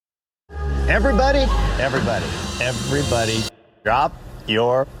Everybody, drop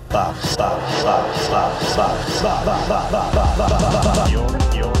your buffs. Drop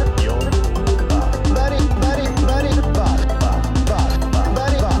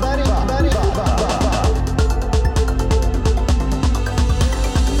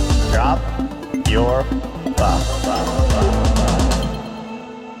your buff.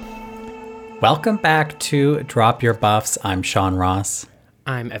 Welcome back to Drop Your Buffs. I'm Sean Ross.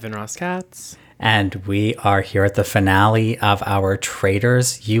 I'm Evan Ross Katz. And we are here at the finale of our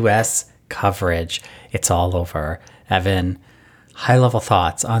Traitors US coverage. It's all over. Evan, high-level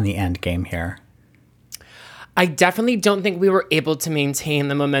thoughts on the end game here. I definitely don't think we were able to maintain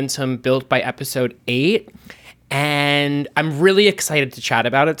the momentum built by episode 8. And I'm really excited to chat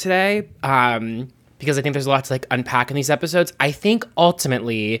about it today because I think there's a lot to unpack in these episodes. I think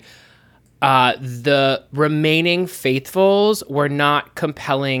ultimately the remaining faithfuls were not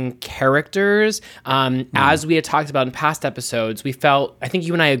compelling characters. As we had talked about in past episodes, we felt, I think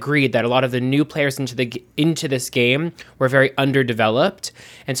you and I agreed, that a lot of the new players into this game were very underdeveloped.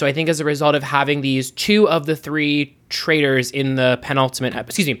 And so I think as a result of having these two of the three faithfuls in the penultimate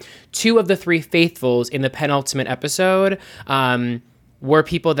episode, were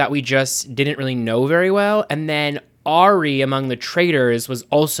people that we just didn't really know very well. And then Ari among the traitors was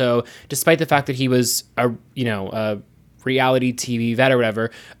also, despite the fact that he was a reality TV vet or whatever,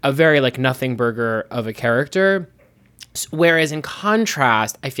 a very nothing burger of a character. Whereas in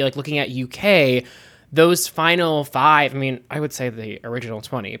contrast, I feel like looking at UK, those final 5, I would say the original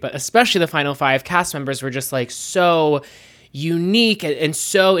 20, but especially the final 5 cast members were just so unique and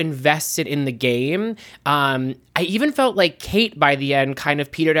so invested in the game. I even felt like Kate by the end kind of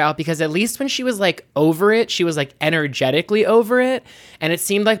petered out, because at least when she was over it, she was energetically over it. And it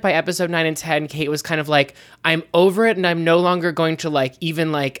seemed like by episode 9 and 10, Kate was kind of I'm over it, and I'm no longer going to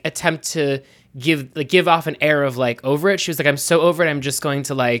even attempt to give off an air of over it. She was I'm so over it, I'm just going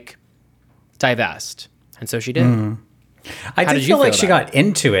to divest. And so she did. I did feel like she got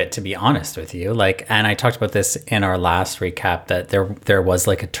into it, to be honest with you. And I talked about this in our last recap, that there was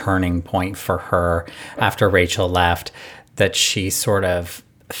a turning point for her after Rachel left, that she sort of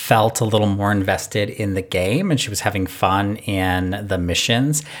felt a little more invested in the game and she was having fun in the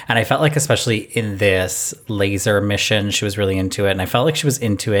missions. And I felt especially in this laser mission, she was really into it. And I felt like she was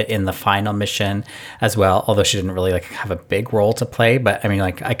into it in the final mission as well, although she didn't really have a big role to play. But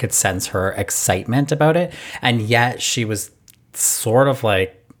I could sense her excitement about it. And yet she was sort of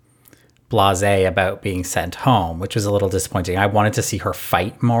blasé about being sent home, which was a little disappointing. I wanted to see her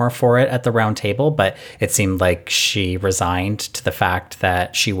fight more for it at the round table, but it seemed like she resigned to the fact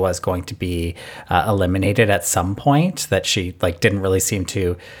that she was going to be eliminated at some point, that she didn't really seem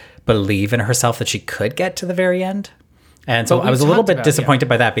to believe in herself that she could get to the very end. And so I was a little bit disappointed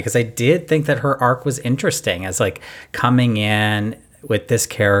by that, because I did think that her arc was interesting as coming in with this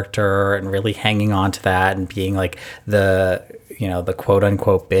character and really hanging on to that and being the quote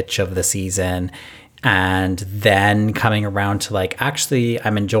unquote bitch of the season, and then coming around to actually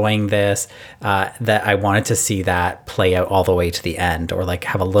I'm enjoying this, that I wanted to see that play out all the way to the end, or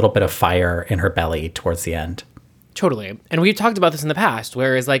have a little bit of fire in her belly towards the end. Totally. And we've talked about this in the past,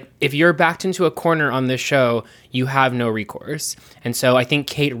 whereas if you're backed into a corner on this show, you have no recourse. And so I think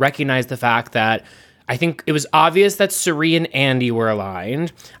Kate recognized the fact that I think it was obvious that Cirie and Andy were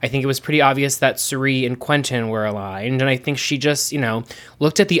aligned. I think it was pretty obvious that Cirie and Quentin were aligned. And I think she just,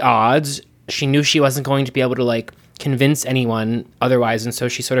 looked at the odds. She knew she wasn't going to be able to convince anyone otherwise. And so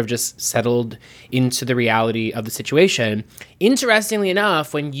she sort of just settled into the reality of the situation. Interestingly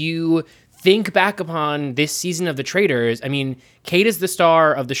enough, when you think back upon this season of The Traitors, Kate is the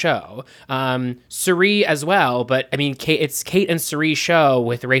star of the show. Cirie as well, but it's Kate and Cirie's show,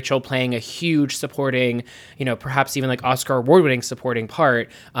 with Rachel playing a huge supporting, perhaps even Oscar award-winning supporting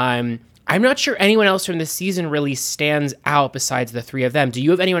part. I'm not sure anyone else from this season really stands out besides the three of them. Do you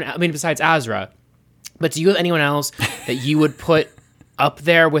have anyone, besides Azra, but do you have anyone else that you would put up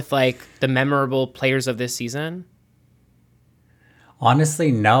there with the memorable players of this season?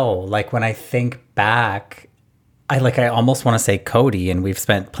 Honestly, no. When I think back, I almost want to say Cody, and we've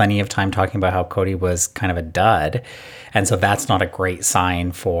spent plenty of time talking about how Cody was kind of a dud. And so that's not a great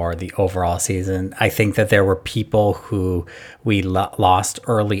sign for the overall season. I think that there were people who we lost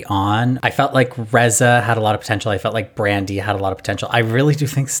early on. I felt like Reza had a lot of potential. I felt like Brandy had a lot of potential. I really do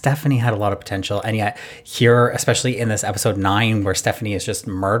think Stephanie had a lot of potential. And yet here, especially in this episode 9, where Stephanie is just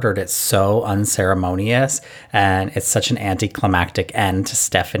murdered, it's so unceremonious. And it's such an anticlimactic end to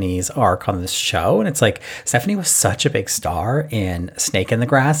Stephanie's arc on this show. And it's Stephanie was such a big star in Snake in the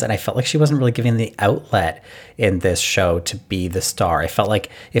Grass, and I felt like she wasn't really given the outlet in this show to be the star. I felt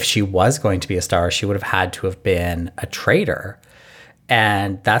like if she was going to be a star, she would have had to have been a traitor.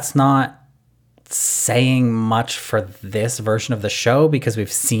 And that's not saying much for this version of the show, because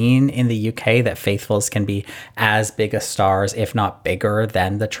we've seen in the UK that faithfuls can be as big as stars, if not bigger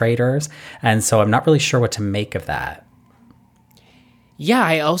than the traitors. And so I'm not really sure what to make of that. Yeah,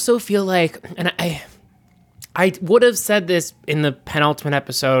 I also feel like, and I would have said this in the penultimate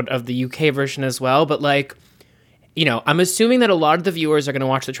episode of the UK version as well, but like, you know, I'm assuming that a lot of the viewers are going to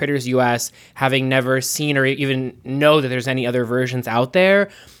watch The Traitors US having never seen or even know that there's any other versions out there.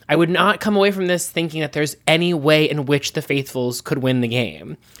 I would not come away from this thinking that there's any way in which the Faithfuls could win the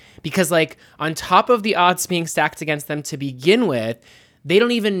game. Because, like, on top of the odds being stacked against them to begin with, they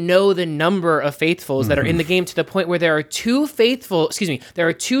don't even know the number of Faithfuls that are in the game, to the point where there are two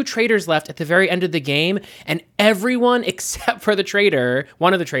traitors left at the very end of the game, and everyone except for the traitor,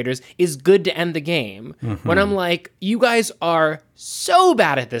 one of the traitors, is good to end the game. When I'm like, you guys are so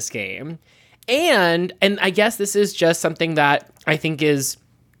bad at this game. And I guess this is just something that I think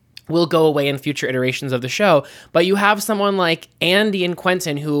will go away in future iterations of the show, but you have someone like Andy and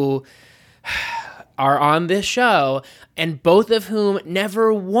Quentin who are on this show, and both of whom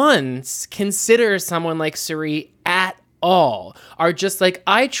never once consider someone like Cirie at all, are just like,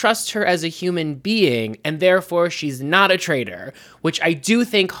 I trust her as a human being, and therefore she's not a traitor, which I do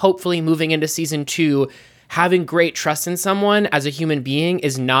think, hopefully moving into season 2, having great trust in someone as a human being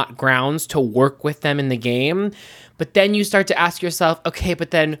is not grounds to work with them in the game. But then you start to ask yourself, okay,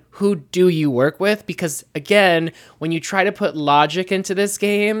 but then who do you work with? Because again, when you try to put logic into this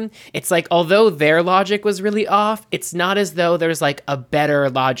game, it's like, although their logic was really off, it's not as though there's like a better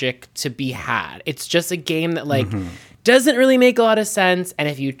logic to be had. It's just a game that like doesn't really make a lot of sense. And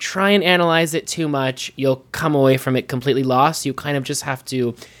if you try and analyze it too much, you'll come away from it completely lost. You kind of just have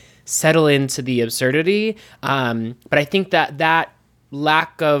to settle into the absurdity. But I think that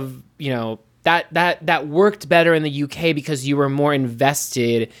lack of, that worked better in the UK because you were more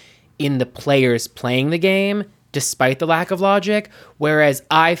invested in the players playing the game, despite the lack of logic. Whereas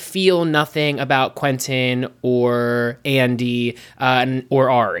I feel nothing about Quentin or Andy or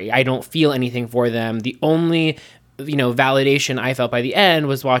Ari. I don't feel anything for them. The only, validation I felt by the end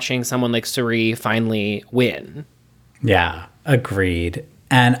was watching someone like Cirie finally win. Yeah, agreed.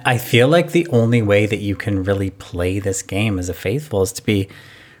 And I feel like the only way that you can really play this game as a faithful is to be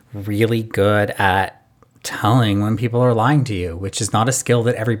really good at telling when people are lying to you, which is not a skill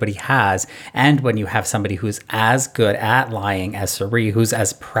that everybody has. And when you have somebody who's as good at lying as Cirie, who's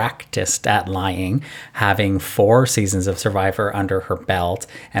as practiced at lying, having 4 seasons of Survivor under her belt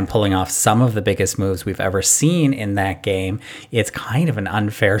and pulling off some of the biggest moves we've ever seen in that game, it's kind of an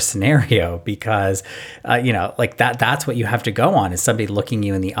unfair scenario because, that's what you have to go on, is somebody looking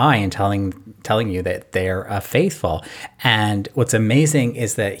you in the eye and telling you that they're faithful. And what's amazing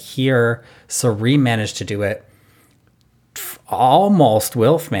is that here Cirie managed to do it. Almost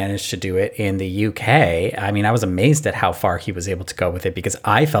Wilf managed to do it in the UK. I mean, I was amazed at how far he was able to go with it because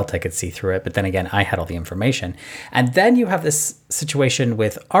I felt I could see through it. But then again, I had all the information. And then you have this situation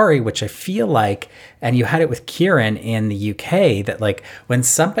with Ari, which I feel like, and you had it with Kieran in the UK, that like when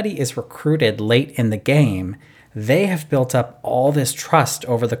somebody is recruited late in the game, they have built up all this trust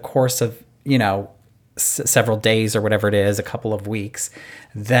over the course of, several days or whatever it is, a couple of weeks,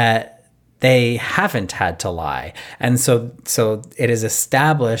 that they haven't had to lie. And so it is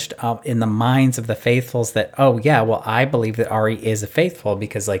established in the minds of the faithfuls that, oh yeah, well, I believe that Ari is a faithful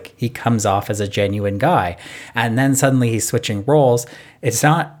because like he comes off as a genuine guy. And then suddenly he's switching roles. It's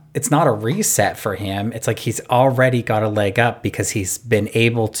not a reset for him. It's like he's already got a leg up because he's been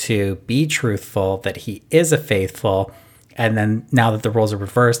able to be truthful that he is a faithful. And then now that the roles are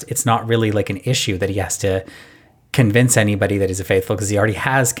reversed, it's not really like an issue that he has to convince anybody that he's a faithful because he already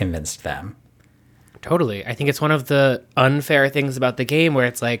has convinced them. Totally. I think it's one of the unfair things about the game where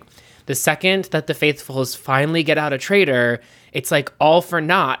it's like the second that the faithfuls finally get out a traitor, it's like all for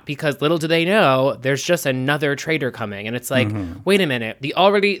naught because little do they know there's just another traitor coming. And it's like, wait a minute, the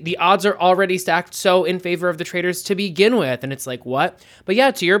odds are already stacked so in favor of the traitors to begin with. And it's like, what? But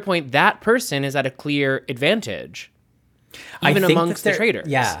yeah, to your point, that person is at a clear advantage. Even amongst the traitors.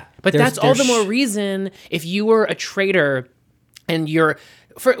 Yeah. But that's all the more reason if you were a traitor and wait,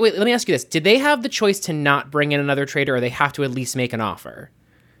 let me ask you this. Did they have the choice to not bring in another traitor or they have to at least make an offer?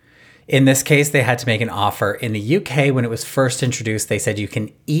 In this case, they had to make an offer. In the UK, when it was first introduced, they said you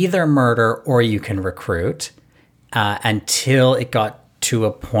can either murder or you can recruit until it got to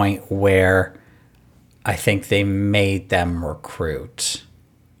a point where I think they made them recruit.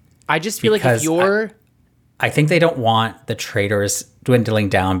 I just feel like if you're... I think they don't want the traders dwindling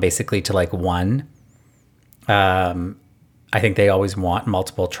down basically to like one. I think they always want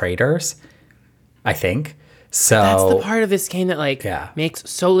multiple traders. I think so. That's the part of this game that makes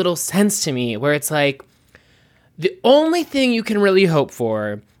so little sense to me, where it's like the only thing you can really hope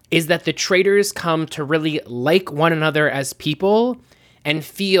for is that the traders come to really like one another as people and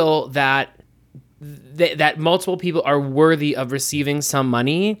feel that that multiple people are worthy of receiving some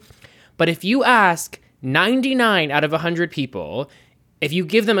money. But if you ask 99 out of 100 people, if you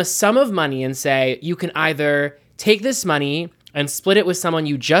give them a sum of money and say, you can either take this money and split it with someone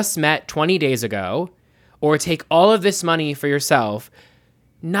you just met 20 days ago, or take all of this money for yourself,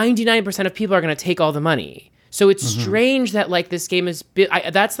 99% of people are going to take all the money. So it's strange that like this game is...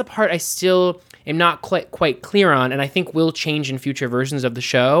 that's the part I still am not quite clear on, and I think will change in future versions of the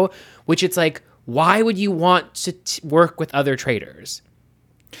show, which it's like, why would you want to work with other traders?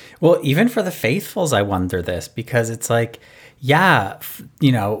 Well, even for the faithfuls, I wonder this, because it's like, yeah,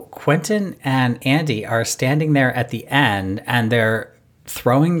 Quentin and Andy are standing there at the end and they're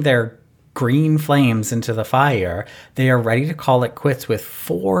throwing their green flames into the fire. They are ready to call it quits with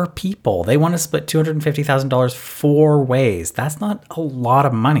 4 people. They want to split $250,000 4 ways. That's not a lot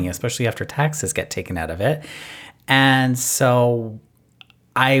of money, especially after taxes get taken out of it. And so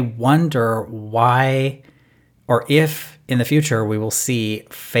I wonder why, or if in the future we will see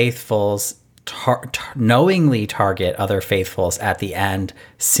faithfuls knowingly target other faithfuls at the end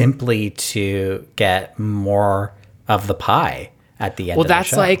simply to get more of the pie at the end of the show. Well,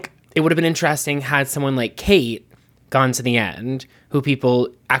 that's like, it would have been interesting had someone like Kate gone to the end, who people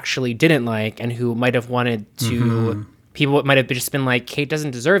actually didn't like and who might have wanted to... People might have just been like, Kate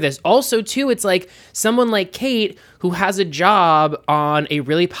doesn't deserve this. Also, too, it's like someone like Kate who has a job on a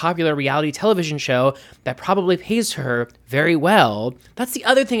really popular reality television show that probably pays her very well. That's the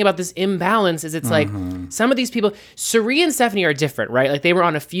other thing about this imbalance is it's like some of these people, Cirie and Stephanie are different, right? Like they were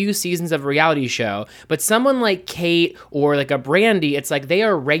on a few seasons of a reality show, but someone like Kate or like a Brandi, it's like they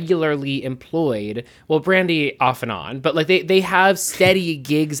are regularly employed. Well, Brandi off and on, but like they have steady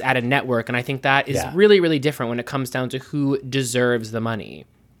gigs at a network. And I think that is really, really different when it comes down to who deserves the money.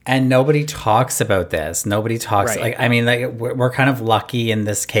 And nobody talks about this. Nobody talks. Right. Like, I mean, like we're kind of lucky in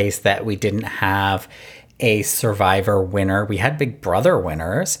this case that we didn't have a Survivor winner. We had Big Brother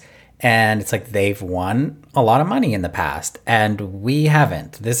winners, and it's like they've won a lot of money in the past, and we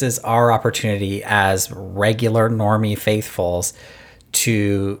haven't. This is our opportunity as regular normie faithfuls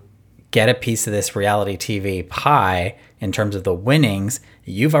to get a piece of this reality TV pie in terms of the winnings.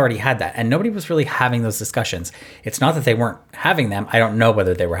 You've already had that. And nobody was really having those discussions. It's not that they weren't having them. I don't know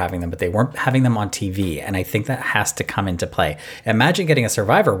whether they were having them, but they weren't having them on TV. And I think that has to come into play. Imagine getting a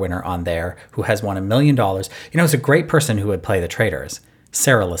Survivor winner on there who has won $1 million. It's a great person who would play the traders,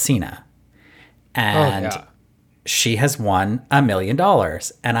 Sarah Lacina. And she has won $1 million.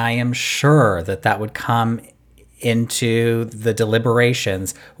 And I am sure that would come into the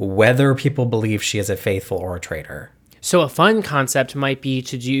deliberations whether people believe she is a faithful or a traitor. So a fun concept might be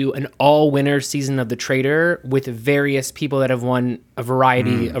to do an all-winner season of The Trader with various people that have won a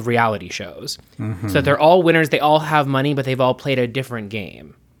variety of reality shows. So that they're all winners, they all have money, but they've all played a different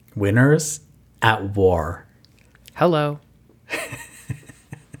game. Winners at war. Hello.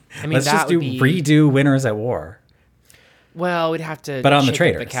 I mean, let's just redo Winners at War. Well, we'd have to. But on the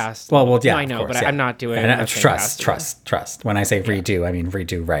traders. The cast. Well, yeah. No, I know, course, but I'm not doing. And trust. When I say redo, I mean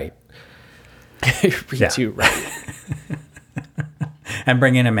redo right. Redo right. And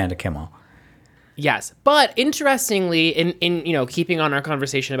bring in Amanda Kimmel. Yes, but interestingly, in keeping on our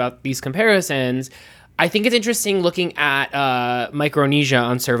conversation about these comparisons, I think it's interesting looking at Micronesia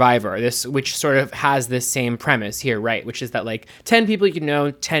on Survivor, which sort of has this same premise here, right? Which is that like 10 people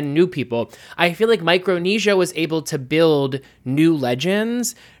 10 new people. I feel like Micronesia was able to build new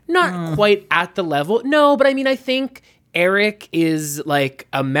legends, not quite at the level. No, but I mean, I think Eric is like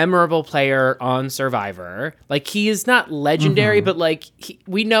a memorable player on Survivor. Like he is not legendary, but like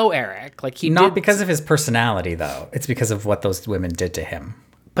we know Eric. Like not because of his personality though. It's because of what those women did to him.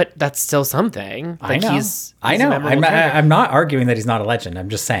 But that's still something. Like I know. I'm not arguing that he's not a legend. I'm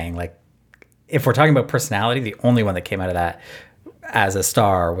just saying, like, if we're talking about personality, the only one that came out of that as a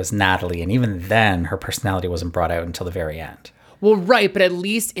star was Natalie. And even then, her personality wasn't brought out until the very end. Well, right. But at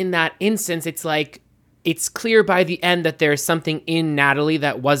least in that instance, it's like, it's clear by the end that there's something in Natalie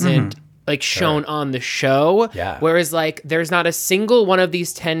that wasn't like shown on the show. Yeah. Whereas like, there's not a single one of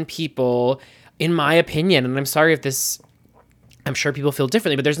these 10 people, in my opinion, and I'm sorry if this... I'm sure people feel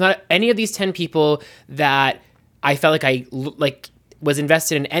differently, but there's not any of these 10 people that I felt like I was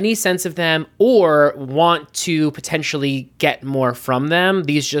invested in any sense of them or want to potentially get more from them.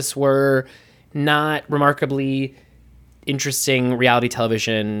 These just were not remarkably interesting reality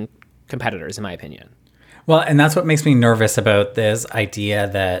television competitors, in my opinion. Well, and that's what makes me nervous about this idea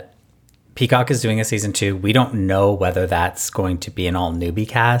that Peacock is doing a season 2. We don't know whether that's going to be an all newbie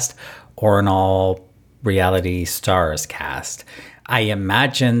cast or an all reality stars cast. I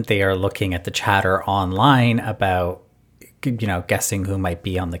imagine they are looking at the chatter online about, guessing who might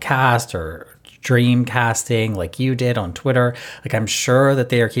be on the cast or dream casting like you did on Twitter. Like, I'm sure that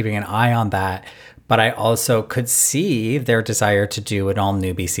they are keeping an eye on that. But I also could see their desire to do an all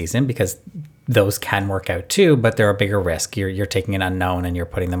newbie season because those can work out too, but they're a bigger risk. You're taking an unknown and you're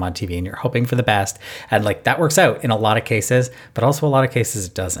putting them on TV and you're hoping for the best. And like that works out in a lot of cases, but also a lot of cases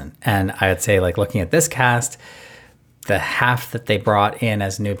it doesn't. And I would say, like, looking at this cast, the half that they brought in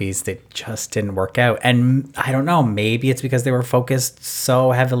as newbies, they just didn't work out. And I don't know, maybe it's because they were focused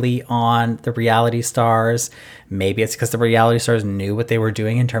so heavily on the reality stars. Maybe it's because the reality stars knew what they were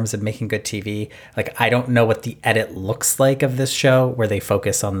doing in terms of making good TV. Like, I don't know what the edit looks like of this show where they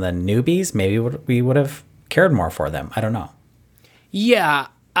focus on the newbies. Maybe we would have cared more for them. I don't know. Yeah,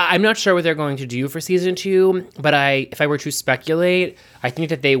 I'm not sure what they're going to do for season 2, but if I were to speculate, I think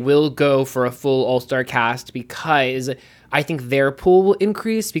that they will go for a full all-star cast because I think their pool will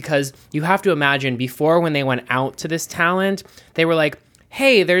increase, because you have to imagine before, when they went out to this talent, they were like,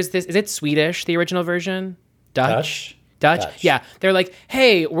 hey, there's this, is it Swedish, the original version? Dutch? Yeah. They're like,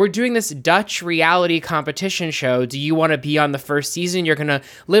 hey, we're doing this Dutch reality competition show. Do you want to be on the first season? You're going to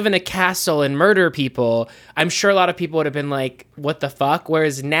live in a castle and murder people. I'm sure a lot of people would have been like, what the fuck?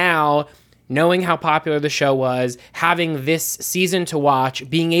 Whereas now, knowing how popular the show was, having this season to watch,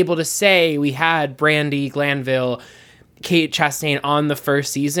 being able to say we had Brandi Glanville, Kate Chastain on the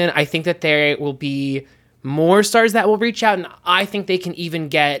first season, I think that there will be more stars that will reach out. And I think they can even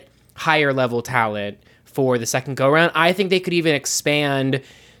get higher level talent for the second go around. I think they could even expand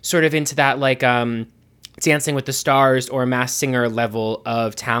sort of into that, like, Dancing with the Stars or Masked Singer level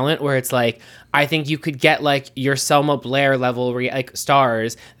of talent, where it's like, I think you could get like your Selma Blair level like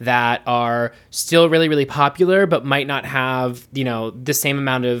stars that are still really, really popular, but might not have, the same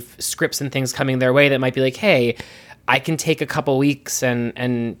amount of scripts and things coming their way that might be like, hey, I can take a couple weeks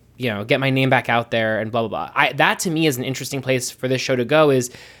and get my name back out there and blah, blah, blah. That to me is an interesting place for this show to go,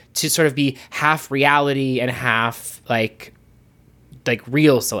 is to sort of be half reality and half like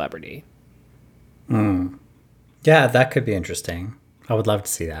real celebrity. Yeah, that could be interesting. I would love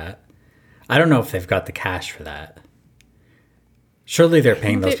to see that. I don't know if they've got the cash for that. Surely they're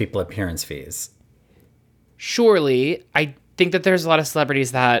paying those people appearance fees. Surely. I think that there's a lot of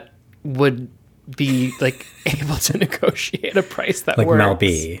celebrities that would be like able to negotiate a price that like works. Mel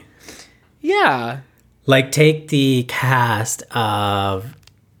B. Yeah. Like, take the cast of,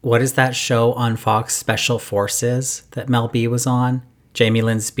 what is that show on Fox, Special Forces, that Mel B was on? Jamie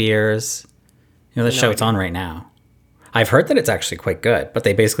Lynn Spears. The show it's on right now. I've heard that it's actually quite good, but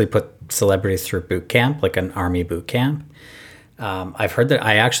they basically put celebrities through boot camp, like an army boot camp. I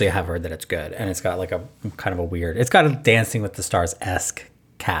actually have heard that it's good, and it's got like a kind of a weird, it's got a Dancing with the Stars-esque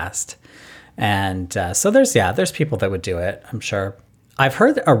cast. And so there's people that would do it, I'm sure. I've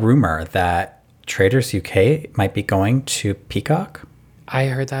heard a rumor that Traders UK might be going to Peacock. I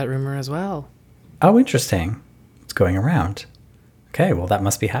heard that rumor as well. Oh, interesting. It's going around. Okay, well, that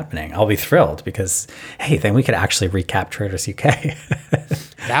must be happening. I'll be thrilled because, hey, then we could actually recap Traders UK.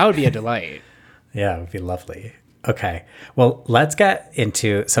 That would be a delight. Yeah, it would be lovely. Okay, well, let's get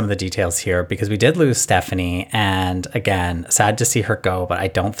into some of the details here, because we did lose Stephanie, and again, sad to see her go, but I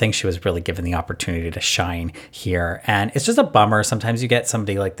don't think she was really given the opportunity to shine here. And it's just a bummer. Sometimes you get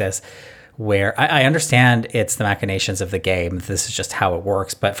somebody like this where I understand it's the machinations of the game. This is just how it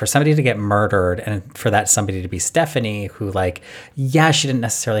works. But for somebody to get murdered, and for that somebody to be Stephanie, who, like, yeah, she didn't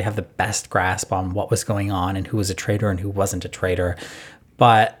necessarily have the best grasp on what was going on and who was a traitor and who wasn't a traitor.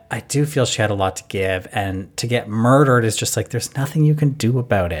 But I do feel she had a lot to give. And to get murdered is just like, there's nothing you can do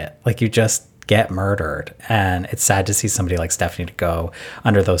about it. Like, you just get murdered. And it's sad to see somebody like Stephanie to go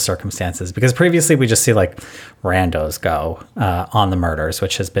under those circumstances, because previously we just see like randos go on the murders,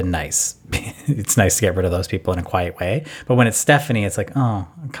 which has been nice. It's nice to get rid of those people in a quiet way. But when it's Stephanie, it's like, oh,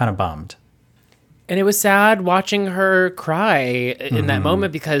 I'm kind of bummed. And it was sad watching her cry in that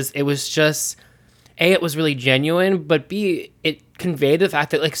moment, because it was just, A, it was really genuine, but B, it conveyed the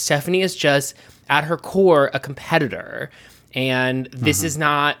fact that like Stephanie is just at her core a competitor. And this is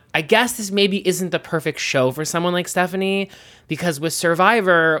not, I guess this maybe isn't the perfect show for someone like Stephanie, because with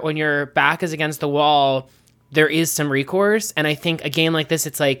Survivor, when your back is against the wall, there is some recourse. And I think a game like this,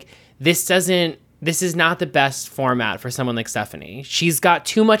 it's like, this is not the best format for someone like Stephanie. She's got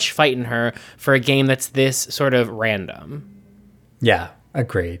too much fight in her for a game that's this sort of random. Yeah,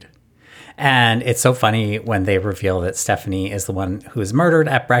 agreed. And it's so funny when they reveal that Stephanie is the one who is murdered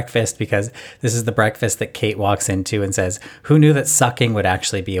at breakfast, because this is the breakfast that Kate walks into and says, who knew that sucking would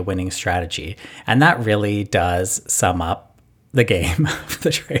actually be a winning strategy? And that really does sum up the game of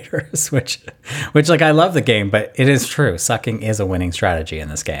the traitors, which like, I love the game, but it is true. Sucking is a winning strategy in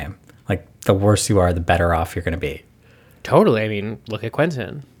this game. Like, the worse you are, the better off you're going to be. Totally. I mean, look at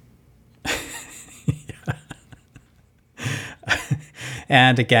Quentin.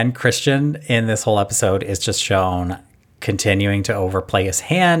 And again, Christian in this whole episode is just shown continuing to overplay his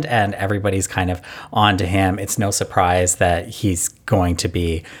hand, and everybody's kind of on to him. It's no surprise that he's going to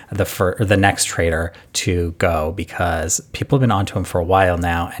be the next traitor to go, because people have been on to him for a while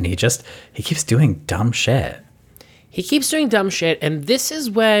now, and he keeps doing dumb shit. He keeps doing dumb shit, and this is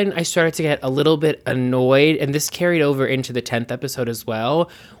when I started to get a little bit annoyed, and this carried over into the 10th episode as well,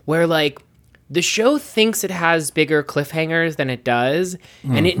 where, like, the show thinks it has bigger cliffhangers than it does,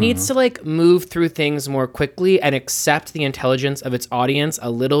 and it needs to, like, move through things more quickly and accept the intelligence of its audience a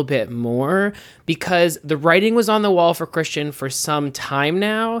little bit more, because the writing was on the wall for Christian for some time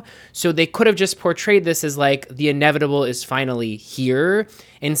now, so they could have just portrayed this as, like, the inevitable is finally here.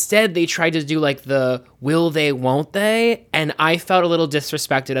 Instead, they tried to do, like, the will they, won't they, and I felt a little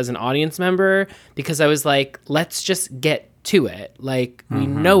disrespected as an audience member, because I was like, let's just get to it. Like, we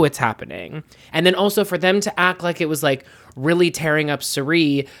know what's happening. And then also for them to act like it was, like, really tearing up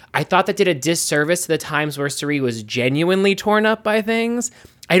Cirie, I thought that did a disservice to the times where Cirie was genuinely torn up by things.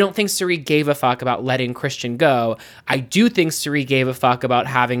 I don't think Cirie gave a fuck about letting Christian go. I do think Cirie gave a fuck about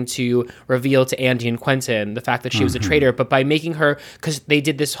having to reveal to Andy and Quentin the fact that she was a traitor, but by making her, because they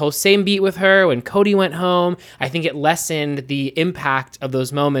did this whole same beat with her when Cody went home, I think it lessened the impact of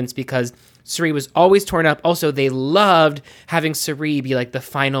those moments, because Cirie was always torn up. Also, they loved having Cirie be like the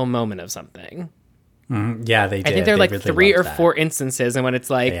final moment of something. Yeah, they did. I think there are like really 3 or that. 4 instances, and when it's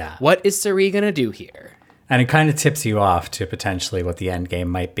like, what is Cirie going to do here? And it kind of tips you off to potentially what the end game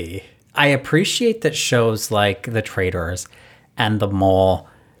might be. I appreciate that shows like The Traitors and The Mole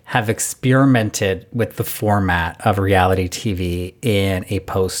have experimented with the format of reality TV in a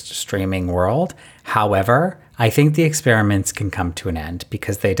post-streaming world. However, I think the experiments can come to an end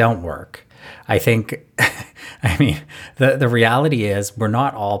because they don't work. I think, I mean, the reality is we're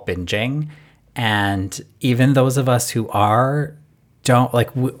not all binging. And even those of us who are, don't, like,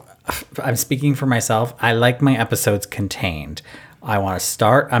 I'm speaking for myself. I like my episodes contained. I want a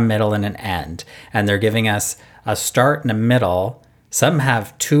start, a middle, and an end. And they're giving us a start and a middle. Some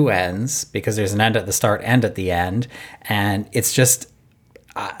have 2 ends because there's an end at the start and at the end. And it's just,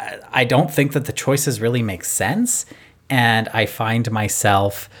 I don't think that the choices really make sense. And I find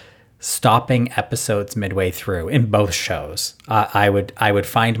myself stopping episodes midway through in both shows. I would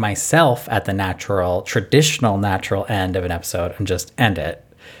find myself at the traditional natural end of an episode and just end it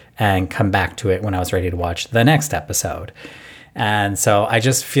and come back to it when I was ready to watch the next episode. And so I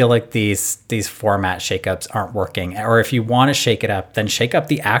just feel like these format shakeups aren't working. Or if you want to shake it up, then shake up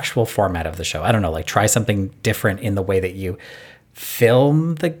the actual format of the show. I don't know, like try something different in the way that you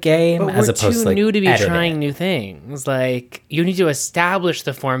film the game, but as opposed to like new to be edit trying it. new things. Like, you need to establish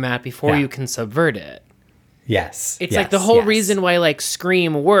the format before you can subvert it. Yes. It's like the whole reason why like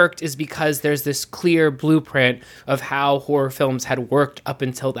Scream worked is because there's this clear blueprint of how horror films had worked up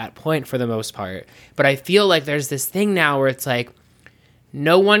until that point for the most part. But I feel like there's this thing now where it's like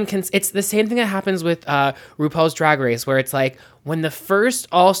no one can. It's the same thing that happens with RuPaul's Drag Race, where it's like when the first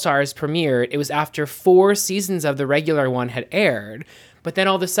All Stars premiered, it was after 4 seasons of the regular one had aired. But then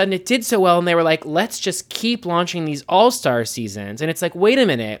all of a sudden it did so well, and they were like, let's just keep launching these All-Star seasons. And it's like, wait a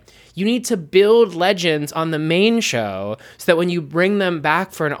minute. You need to build legends on the main show so that when you bring them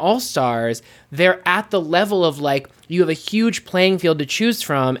back for an All-Stars, they're at the level of like, you have a huge playing field to choose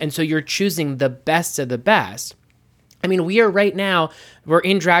from, and so you're choosing the best of the best. I mean, we're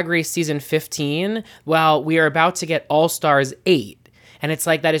in Drag Race season 15, while we are about to get All-Stars 8. And it's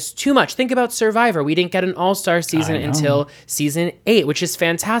like, that is too much. Think about Survivor. We didn't get an All-Star season until season 8, which is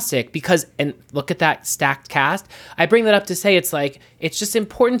fantastic because, and look at that stacked cast. I bring that up to say it's like, it's just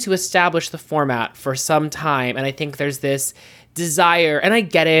important to establish the format for some time. And I think there's this desire, and I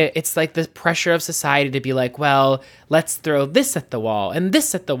get it. It's like the pressure of society to be like, well, let's throw this at the wall and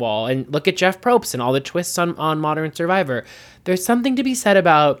this at the wall. And look at Jeff Probst and all the twists on Modern Survivor. There's something to be said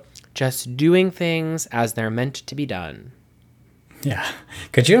about just doing things as they're meant to be done. Yeah.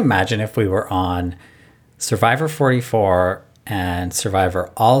 Could you imagine if we were on Survivor 44 and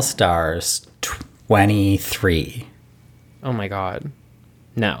Survivor All-Stars 23? Oh my God.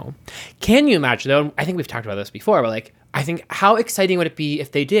 No. Can you imagine, though? I think we've talked about this before, but like, I think how exciting would it be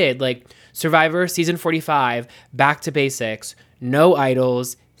if they did like Survivor season 45, back to basics, no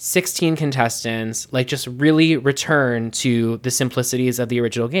idols, 16 contestants, like just really return to the simplicities of the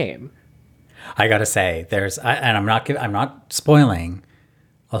original game. I gotta say, and I'm not spoiling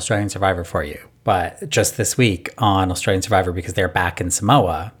Australian Survivor for you, but just this week on Australian Survivor, because they're back in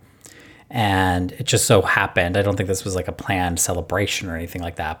Samoa, and it just so happened, I don't think this was like a planned celebration or anything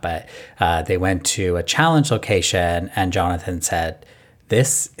like that, but they went to a challenge location, and Jonathan said,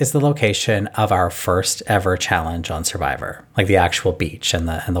 "This is the location of our first ever challenge on Survivor, like the actual beach and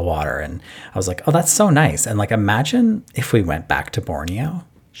the water." And I was like, "Oh, that's so nice." And like, imagine if we went back to Borneo.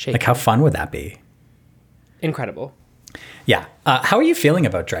 Like, how fun would that be? Incredible. Yeah. How are you feeling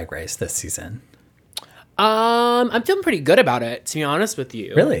about Drag Race this season? I'm feeling pretty good about it, to be honest with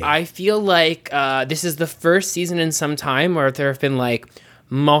you. Really? I feel like this is the first season in some time where there have been like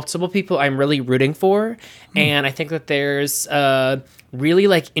multiple people I'm really rooting for. And I think that there's really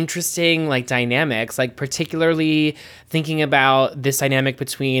like interesting like dynamics, like particularly thinking about this dynamic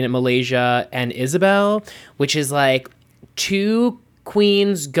between Malaysia and Isabel, which is like two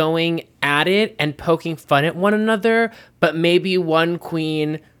queens going at it and poking fun at one another, but maybe one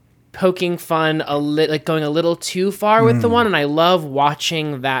queen poking fun like going a little too far with the one. And I love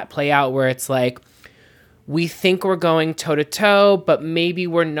watching that play out, where it's like, we think we're going toe to toe, but maybe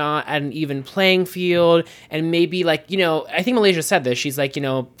we're not at an even playing field. And maybe like, you know, I think Malaysia said this. She's like, you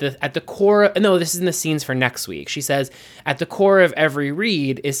know, at the core, no, this is in the scenes for next week. She says, at the core of every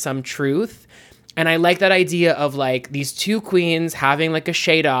read is some truth. And I like that idea of like these two queens having like a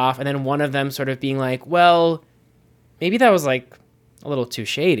shade off, and then one of them sort of being like, well, maybe that was like a little too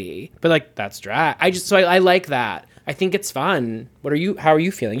shady, but like that's drag. I like that. I think it's fun. How are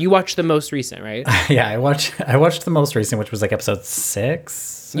you feeling? You watched the most recent, right? Yeah, I watched the most recent, which was like episode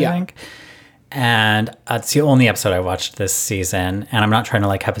 6, I think. And it's the only episode I watched this season. And I'm not trying to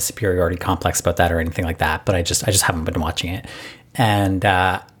like have a superiority complex about that or anything like that, but I just haven't been watching it. And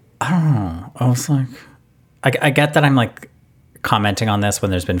I don't know. I was like, I get that I'm like commenting on this when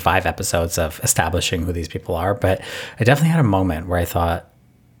there's been 5 episodes of establishing who these people are, but I definitely had a moment where I thought,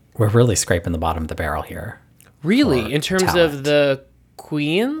 we're really scraping the bottom of the barrel here. Really? In terms talent. of the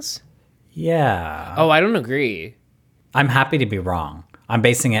queens? Yeah. Oh, I don't agree. I'm happy to be wrong. I'm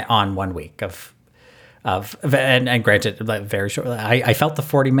basing it on 1 week of and granted, like very short. I felt the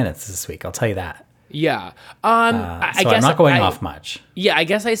 40 minutes this week. I'll tell you that. Yeah. I guess I'm not going off much. Yeah, I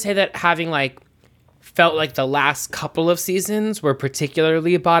guess I say that having like felt like the last couple of seasons were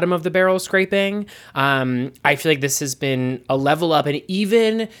particularly bottom of the barrel scraping. I feel like this has been a level up, and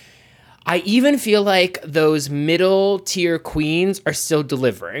I even feel like those middle tier queens are still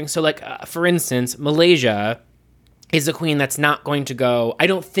delivering. So like, for instance, Malaysia is a queen that's not going to go. I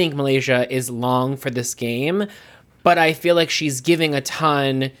don't think Malaysia is long for this game, but I feel like she's giving a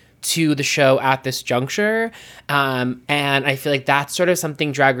ton to the show at this juncture. And I feel like that's sort of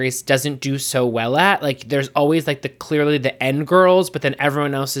something Drag Race doesn't do so well at. Like, there's always like clearly the end girls, but then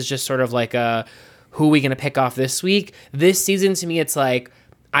everyone else is just sort of like who are we going to pick off this week? This season, to me, it's like,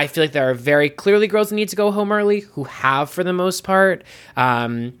 I feel like there are very clearly girls that need to go home early, who have for the most part.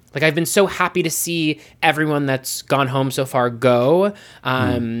 Like, I've been so happy to see everyone that's gone home so far go.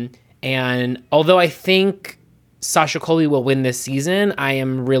 And although I think Sasha Colby will win this season, I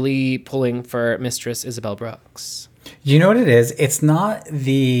am really pulling for Mistress Isabel Brooks. You know what it is? It's not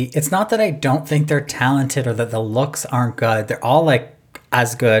that I don't think they're talented or that the looks aren't good. They're all like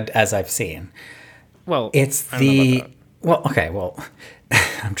as good as I've seen. Well, it's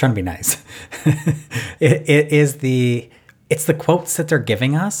I'm trying to be nice. It's the quotes that they're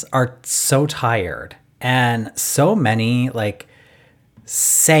giving us are so tired, and so many like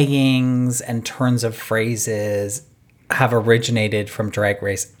sayings and turns of phrases have originated from Drag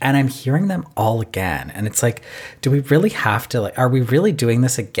Race, and I'm hearing them all again. And it's like, do we really have to, like, are we really doing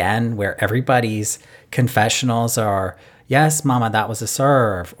this again, where everybody's confessionals are, yes, mama, that was a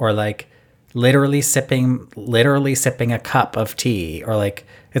serve, or like literally sipping a cup of tea, or like,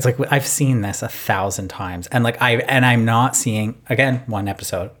 it's like, I've seen this 1,000 times. And like, I'm not seeing, again, 1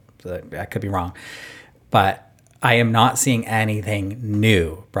 episode, I could be wrong, but I am not seeing anything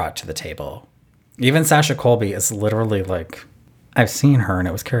new brought to the table. Even Sasha Colby is literally like, I've seen her and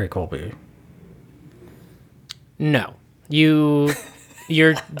it was Carrie Colby. No,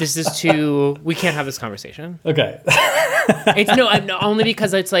 this is too, we can't have this conversation. Okay. Only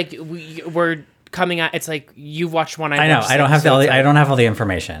because it's like, we're coming at, it's like, you've watched one. I know. I don't have all the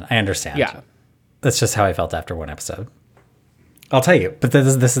information. I understand. Yeah. That's just how I felt after 1 episode. I'll tell you, but this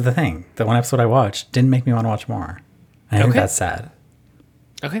is the thing. The 1 episode I watched didn't make me want to watch more. I think that's sad.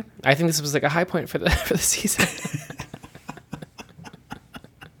 Okay. I think this was like a high point for the season.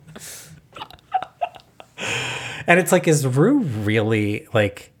 And it's like, is Rue really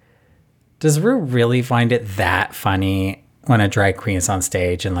like, does Rue really find it that funny when a drag queen is on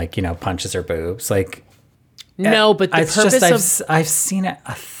stage and like, punches her boobs? Like, no, but the it's purpose just, I've seen it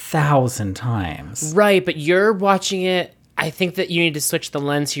 1,000 times. Right, but you're watching it. I think that you need to switch the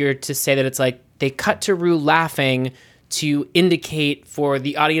lens here to say that it's like they cut to Rue laughing to indicate for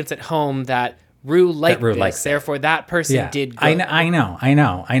the audience at home that Rue liked this. Likes therefore, that person did good. I know.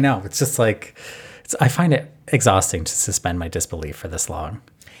 It's just like, I find it exhausting to suspend my disbelief for this long.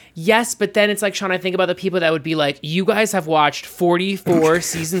 Yes, but then it's like, Sean, I think about the people that would be like, you guys have watched 44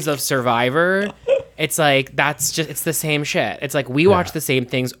 seasons of Survivor. It's like, it's the same shit. It's like, we watch the same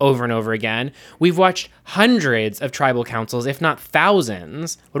things over and over again. We've watched hundreds of tribal councils, if not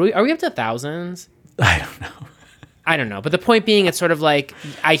thousands. Are we up to thousands? I don't know. But the point being, it's sort of like,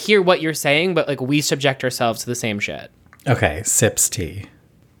 I hear what you're saying, but like, we subject ourselves to the same shit. Okay, sips tea.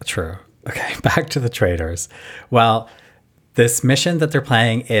 True. Okay, back to the traitors. Well, this mission that they're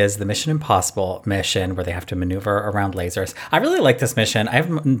playing is the Mission Impossible mission where they have to maneuver around lasers. I really like this mission. I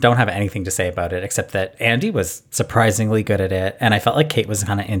don't have anything to say about it except that Andy was surprisingly good at it. And I felt like Kate was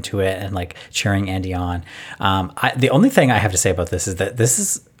kind of into it and like cheering Andy on. The only thing I have to say about this is that this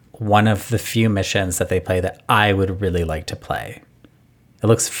is one of the few missions that they play that I would really like to play. It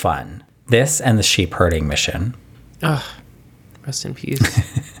looks fun. This and the sheep herding mission. Ugh, rest in peace.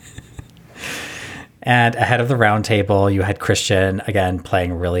 And ahead of the round table, you had Christian, again,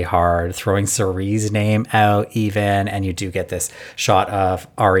 playing really hard, throwing Cirie's name out even, and you do get this shot of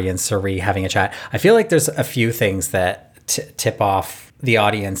Ari and Cirie having a chat. I feel like there's a few things that tip off the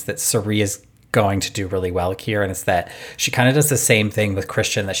audience that Cirie is going to do really well here, and it's that she kind of does the same thing with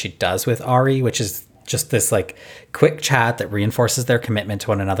Christian that she does with Ari, which is just this like quick chat that reinforces their commitment to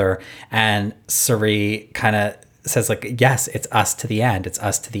one another, and Cirie kind of says like, yes, it's us to the end. It's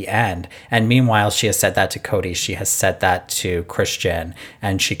us to the end. And meanwhile, she has said that to Cody. She has said that to Christian,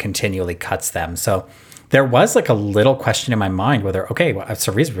 and she continually cuts them. So there was like a little question in my mind whether, okay, well,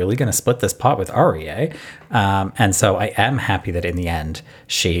 Cirie's really going to split this pot with Ari, eh? And so I am happy that in the end,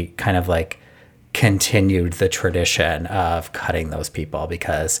 she kind of like continued the tradition of cutting those people,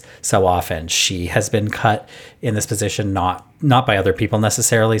 because so often she has been cut in this position, not by other people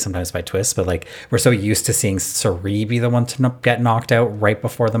necessarily, sometimes by twists, but like we're so used to seeing Cirie be the one to get knocked out right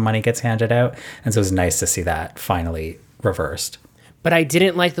before the money gets handed out. And so it was nice to see that finally reversed. But I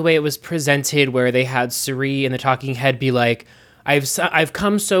didn't like the way it was presented, where they had Cirie and the talking head be like, I've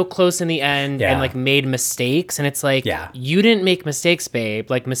come so close in the end and like made mistakes. And it's like, you didn't make mistakes,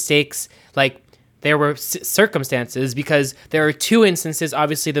 babe. Like mistakes, like there were circumstances, because there are two instances,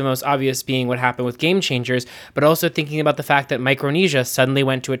 obviously the most obvious being what happened with Game Changers, but also thinking about the fact that Micronesia suddenly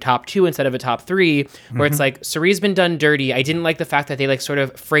went to a top 2 instead of a top 3, where it's like, Cirie's been done dirty. I didn't like the fact that they like sort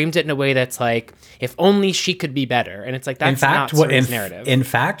of framed it in a way that's like, if only she could be better. And it's like, that's not Cirie's narrative. In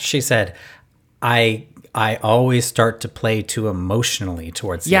fact, she said, I always start to play too emotionally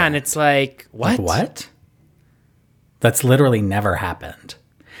towards the end. And it's like, what? Like, what? That's literally never happened.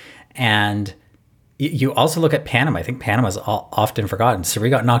 And you also look at Panama. I think Panama's often forgotten.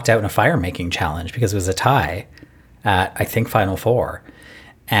 Cirie got knocked out in a fire-making challenge because it was a tie at, I think, Final Four.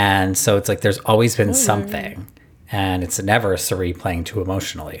 And so it's like there's always been something. And it's never Cirie playing too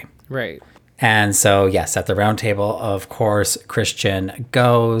emotionally. Right. And so, yes, at the round table, of course, Christian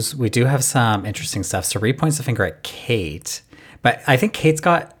goes. We do have some interesting stuff. Cirie points the finger at Kate. But I think Kate's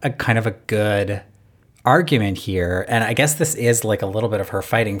got a kind of a good argument here. And I guess this is like a little bit of her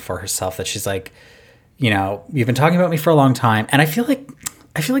fighting for herself, that she's like, you've been talking about me for a long time. And I feel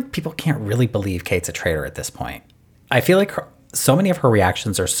like people can't really believe Kate's a traitor at this point. I feel like so many of her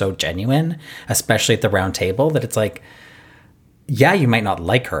reactions are so genuine, especially at the round table, that it's like, yeah, you might not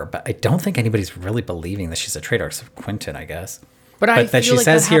like her, but I don't think anybody's really believing that she's a traitor, except Quentin, I guess. But that she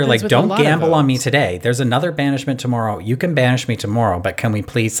says here, like, don't gamble on me today. There's another banishment tomorrow. You can banish me tomorrow, but can we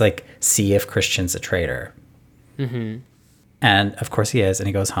please, like, see if Christian's a traitor? Mm-hmm. And, of course, he is, and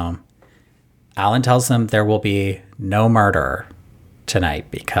he goes home. Alan tells him there will be no murder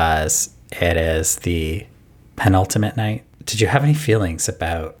tonight because it is the penultimate night. Did you have any feelings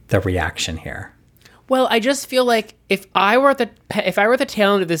about the reaction here? Well, I just feel like if I were at the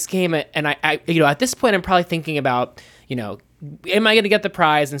tail end of this game, and I at this point I'm probably thinking about, am I going to get the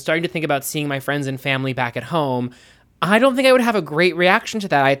prize, and starting to think about seeing my friends and family back at home, I don't think I would have a great reaction to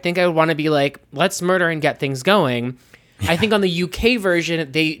that. I think I would want to be like, let's murder and get things going. I think on the UK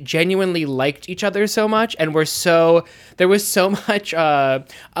version, they genuinely liked each other so much, and there was so much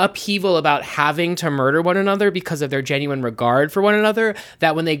upheaval about having to murder one another because of their genuine regard for one another,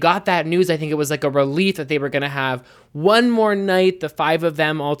 that when they got that news, I think it was like a relief that they were going to have one more night, the 5 of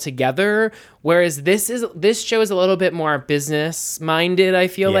them all together. Whereas this show is a little bit more business minded, I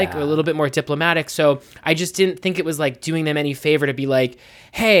feel like, or a little bit more diplomatic. So I just didn't think it was like doing them any favor to be like,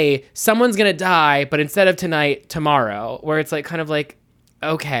 hey, someone's gonna die, but instead of tonight, tomorrow. Where it's like kind of like,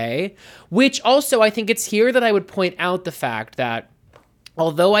 okay. Which also, I think it's here that I would point out the fact that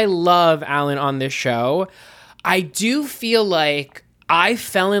although I love Alan on this show, I do feel like I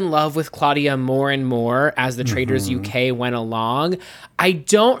fell in love with Claudia more and more as the Traitors UK went along. I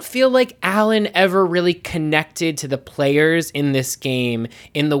don't feel like Alan ever really connected to the players in this game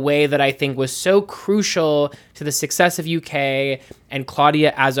in the way that I think was so crucial to the success of UK and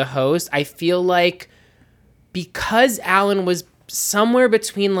Claudia as a host. I feel like because Alan was somewhere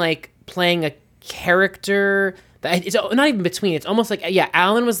between like playing a character, it's not even between, it's almost like, yeah,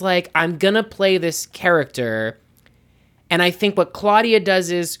 Alan was like, I'm gonna play this character. And I think what Claudia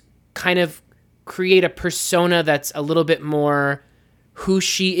does is kind of create a persona that's a little bit more who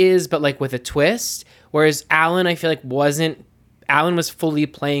she is, but like with a twist. Whereas Alan, I feel like Alan was fully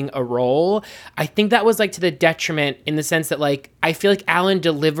playing a role. I think that was like to the detriment in the sense that like, I feel like Alan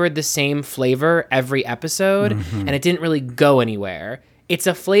delivered the same flavor every episode and it didn't really go anywhere. It's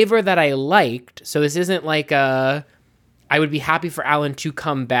a flavor that I liked. So this isn't like I would be happy for Alan to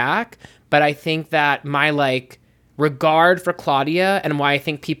come back, but I think that my like regard for Claudia and why I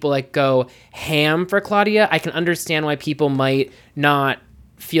think people like go ham for Claudia, I can understand why people might not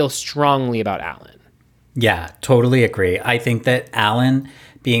feel strongly about Alan. Yeah, totally agree. I think that Alan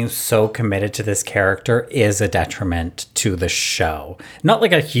being so committed to this character is a detriment to the show. Not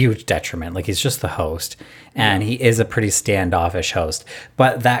like a huge detriment, like he's just the host and he is a pretty standoffish host.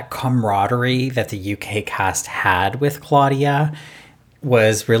 But that camaraderie that the UK cast had with Claudia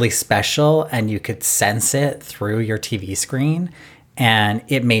was really special and you could sense it through your TV screen. And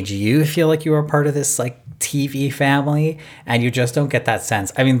it made you feel like you were part of this like TV family and you just don't get that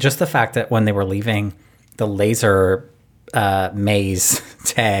sense. I mean, just the fact that when they were leaving the laser maze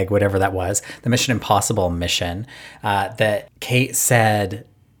tag, whatever that was, the Mission Impossible mission, that Kate said,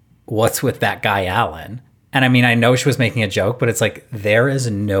 "What's with that guy, Alan?" And I mean, I know she was making a joke, but it's like, there is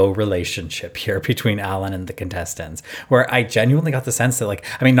no relationship here between Alan and the contestants, where I genuinely got the sense that like,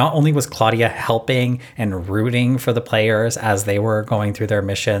 I mean, not only was Claudia helping and rooting for the players as they were going through their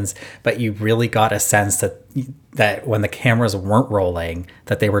missions, but you really got a sense that when the cameras weren't rolling,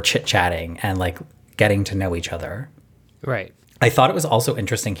 that they were chit-chatting and like getting to know each other. Right. I thought it was also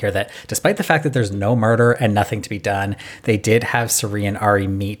interesting here that despite the fact that there's no murder and nothing to be done, they did have Cirie and Ari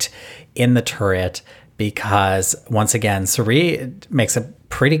meet in the turret because, once again, Cirie makes a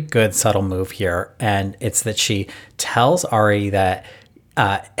pretty good subtle move here. And it's that she tells Ari that,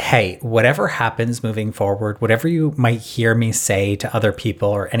 hey, whatever happens moving forward, whatever you might hear me say to other people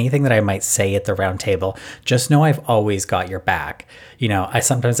or anything that I might say at the round table, just know I've always got your back. You know, I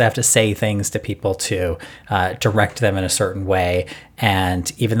sometimes have to say things to people to direct them in a certain way.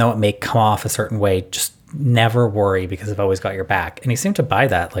 And even though it may come off a certain way, just never worry because I've always got your back. And he seemed to buy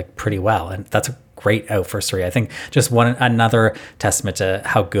that like pretty well. And that's a great out for Cirie. I think just another testament to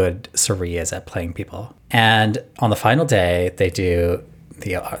how good Cirie is at playing people. And on the final day, they do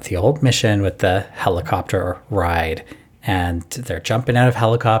the old mission with the helicopter ride, and they're jumping out of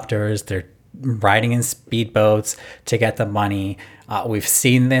helicopters. They're riding in speedboats to get the money. We've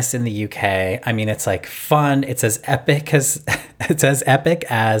seen this in the UK. I mean, it's like fun. It's as epic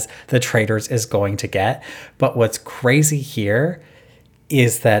as the Traitors is going to get. But what's crazy here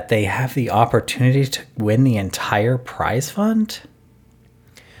is that they have the opportunity to win the entire prize fund.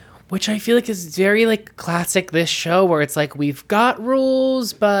 Which I feel like is very like classic this show, where it's like we've got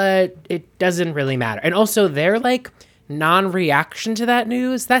rules, but it doesn't really matter. And also their like non-reaction to that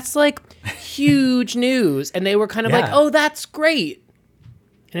news, that's like huge news. And they were kind of like, oh, that's great.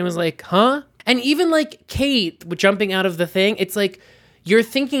 And it was like, huh? And even like Kate jumping out of the thing, it's like, you're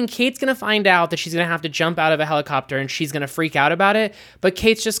thinking Kate's going to find out that she's going to have to jump out of a helicopter and she's going to freak out about it. But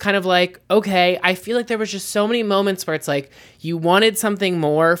Kate's just kind of like, okay. I feel like there was just so many moments where it's like, you wanted something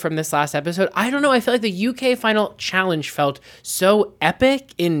more from this last episode. I don't know. I feel like the UK final challenge felt so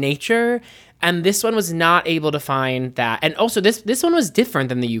epic in nature. And this one was not able to find that. And also this one was different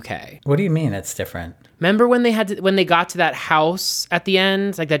than the UK. What do you mean it's different? Remember when they got to that house at the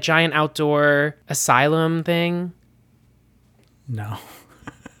end, like that giant outdoor asylum thing? No.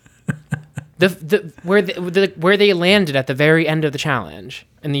 Where they landed at the very end of the challenge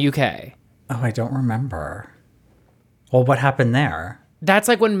in the UK. Oh, I don't remember. Well, what happened there? That's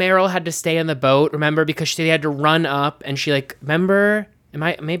like when Meryl had to stay in the boat, remember? Because she had to run up and she like, remember?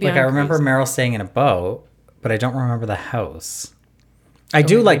 I remember Meryl staying in a boat, but I don't remember the house. I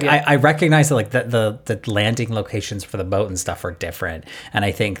do like, maybe I recognize that like the landing locations for the boat and stuff are different. And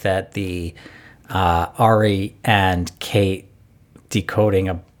I think that the Ari and Kate decoding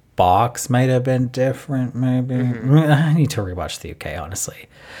a box might have been different, maybe. I need to rewatch the UK, honestly.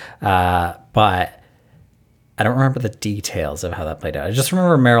 But I don't remember the details of how that played out. I just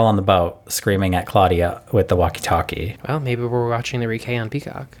remember Meryl on the boat screaming at Claudia with the walkie-talkie. Well, maybe we're watching the recap on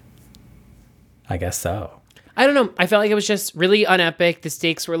Peacock. I guess so. I don't know. I felt like it was just really unepic. The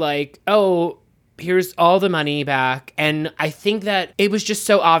stakes were like, oh, here's all the money back. And I think that it was just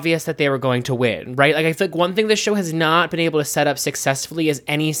so obvious that they were going to win, right? Like, I feel like one thing the show has not been able to set up successfully is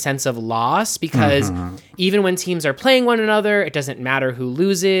any sense of loss, because even when teams are playing one another, it doesn't matter who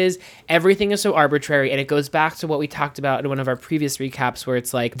loses. Everything is so arbitrary. And it goes back to what we talked about in one of our previous recaps, where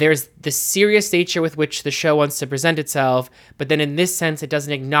it's like there's the serious nature with which the show wants to present itself. But then in this sense, it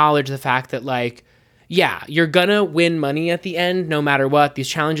doesn't acknowledge the fact that, like, yeah, you're gonna win money at the end no matter what. These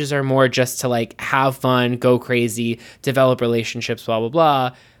challenges are more just to like have fun, go crazy, develop relationships, blah, blah,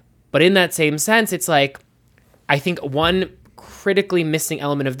 blah. But in that same sense, it's like, I think one critically missing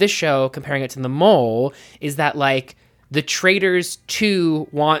element of this show, comparing it to The Mole, is that like the traders too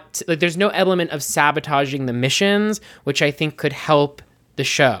like there's no element of sabotaging the missions, which I think could help the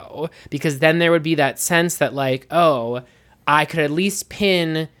show, because then there would be that sense that like, oh, I could at least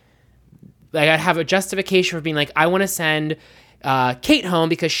pin, like I'd have a justification for being like, I want to send Kate home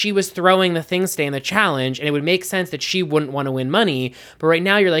because she was throwing the things today in the challenge, and it would make sense that she wouldn't want to win money. But right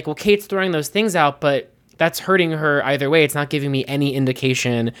now you're like, well, Kate's throwing those things out, but that's hurting her either way. It's not giving me any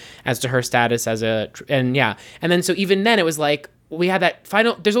indication as to her status as and then so even then it was like, we had that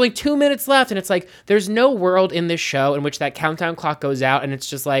final, there's only 2 minutes left, and it's like, there's no world in this show in which that countdown clock goes out and it's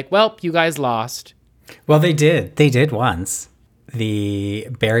just like, well, you guys lost. Well, they did once. The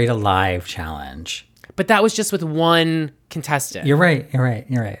Buried Alive challenge. But that was just with one contestant. You're right.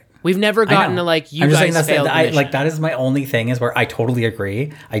 We've never gotten to like, you guys failed the mission. Like, that is my only thing, is where I totally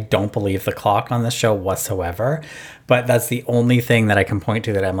agree. I don't believe the clock on this show whatsoever. But that's the only thing that I can point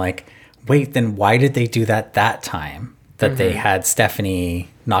to that I'm like, wait, then why did they do that time? That they had Stephanie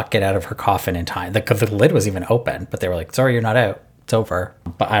not get out of her coffin in time. The lid was even open, but they were like, sorry, you're not out. It's over.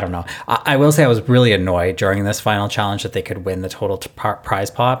 But I don't know. I will say I was really annoyed during this final challenge that they could win the total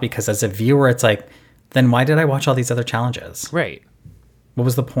prize pot, because as a viewer, it's like, then why did I watch all these other challenges? Right. What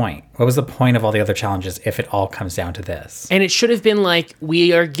was the point? What was the point of all the other challenges if it all comes down to this? And it should have been like,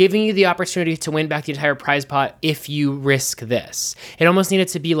 we are giving you the opportunity to win back the entire prize pot if you risk this. It almost needed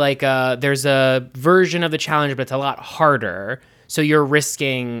to be like, there's a version of the challenge, but it's a lot harder. So you're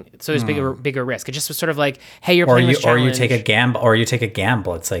risking, so there's bigger risk. It just was sort of like, hey, you're playing this challenge. Or you take a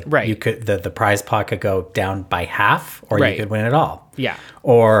gamble. It's like, right. You could, the prize pot could go down by half, or right. You could win it all. Yeah.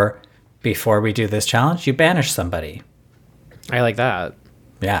 Or before we do this challenge, you banish somebody. I like that.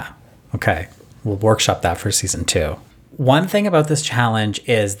 Yeah. Okay. We'll workshop that for season 2. One thing about this challenge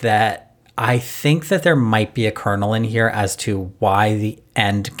is that I think that there might be a kernel in here as to why the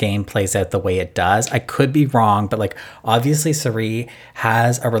end game plays out the way it does. I could be wrong, but like, obviously Cirie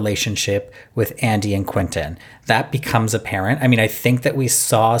has a relationship with Andy and Quentin. That becomes apparent. I mean, I think that we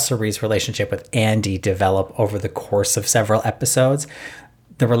saw Cirie's relationship with Andy develop over the course of several episodes.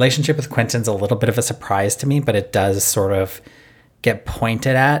 The relationship with Quentin's a little bit of a surprise to me, but it does sort of get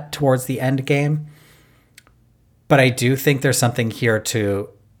pointed at towards the end game. But I do think there's something here to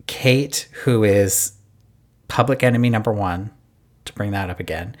Kate, who is public enemy number 1, to bring that up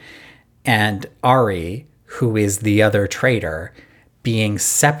again, and Ari, who is the other traitor, being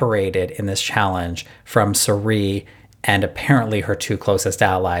separated in this challenge from Cirie and apparently her 2 closest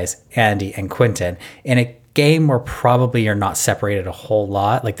allies, Andy and Quentin, in a game where probably you're not separated a whole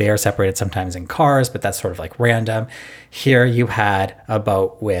lot. Like, they are separated sometimes in cars, but that's sort of like random. Here you had a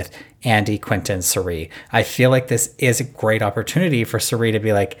boat with Andy, Quentin, Cirie. I feel like this is a great opportunity for Cirie to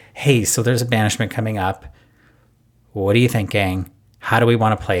be like, hey, so there's a banishment coming up. What are you thinking? How do we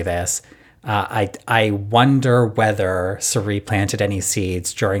want to play this? I wonder whether Cirie planted any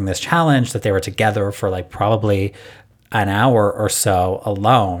seeds during this challenge, that they were together for like probably an hour or so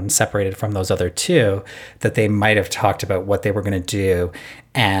alone, separated from those other 2, that they might have talked about what they were going to do,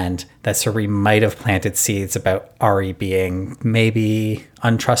 and that Cirie might have planted seeds about Ari being maybe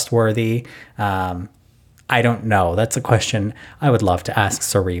untrustworthy. I don't know. That's a question I would love to ask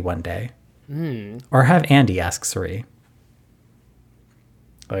Cirie one day. Or have Andy ask Cirie.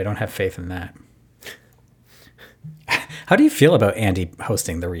 But I don't have faith in that. How do you feel about Andy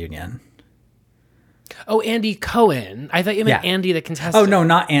hosting the reunion? Oh, Andy Cohen. I thought you meant Andy the contestant. Oh, no,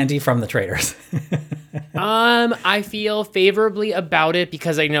 not Andy from The Traitors. I feel favorably about it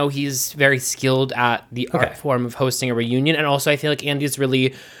because I know he's very skilled at the art form of hosting a reunion. And also I feel like Andy's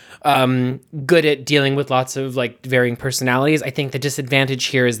really good at dealing with lots of like varying personalities. I think the disadvantage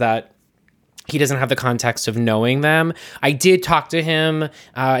here is that he doesn't have the context of knowing them. I did talk to him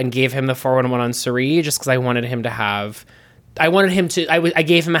and gave him the 411 on Cirie just because I wanted him to have... I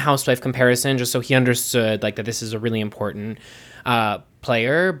gave him a housewife comparison just so he understood like that this is a really important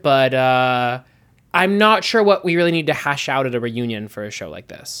player, but I'm not sure what we really need to hash out at a reunion for a show like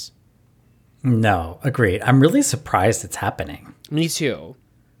this. No, agreed. I'm really surprised it's happening. Me too.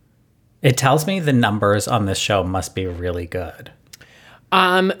 It tells me the numbers on this show must be really good.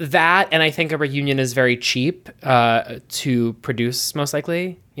 That, and I think a reunion is very cheap to produce, most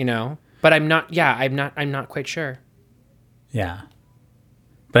likely, you know. But I'm not quite sure. Yeah.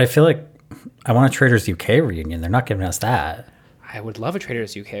 But I feel like I want a Traitors UK reunion. They're not giving us that. I would love a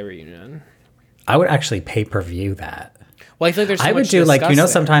Traitors UK reunion. I would actually pay-per-view that. Well, I feel like there's so I would much do to like, you know, there.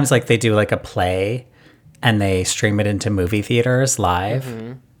 sometimes like they do like a play and they stream it into movie theaters live.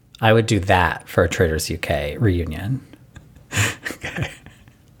 Mm-hmm. I would do that for a Traitors UK reunion. Okay.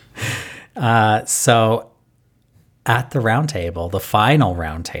 So at the round table, the final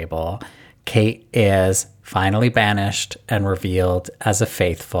round table, Kate is finally banished and revealed as a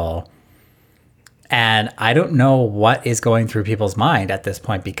faithful. And I don't know what is going through people's mind at this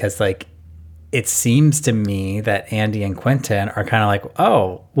point because like it seems to me that Andy and Quentin are kind of like,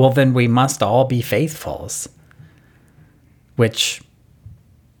 oh, well then we must all be faithfuls, which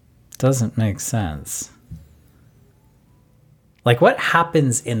doesn't make sense. Like what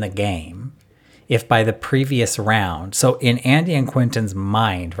happens in the game if by the previous round, so in Andy and Quentin's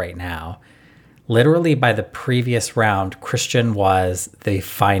mind right now, literally by the previous round, Christian was the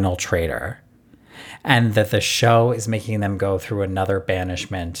final traitor. And that the show is making them go through another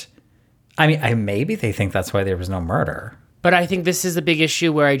banishment. I mean, maybe they think that's why there was no murder. But I think this is a big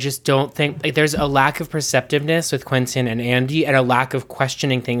issue where I just don't think... like, there's a lack of perceptiveness with Quentin and Andy and a lack of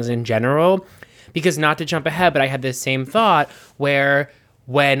questioning things in general. Because not to jump ahead, but I had this same thought where...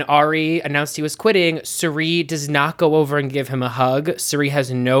 when Ari announced he was quitting, Cirie does not go over and give him a hug. Cirie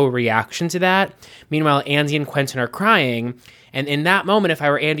has no reaction to that. Meanwhile, Andy and Quentin are crying. And in that moment, if I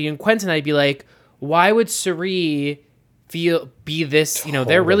were Andy and Quentin, I'd be like, why would Cirie be this, you know,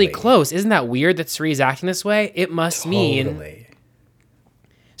 they're really close. Isn't that weird that Cirie is acting this way? It must mean.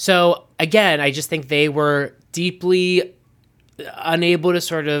 So again, I just think they were deeply unable to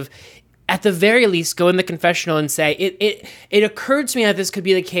sort of, at the very least, go in the confessional and say, it occurred to me that this could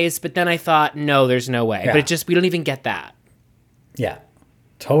be the case, but then I thought, no, there's no way. Yeah. But we don't even get that. Yeah,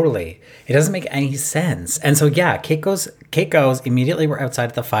 totally. It doesn't make any sense. And so, yeah, Kate goes, immediately we're outside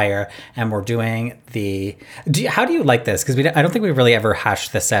of the fire and we're doing how do you like this? Because I don't think we really ever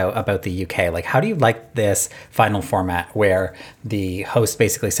hashed this out about the UK. Like, how do you like this final format where the host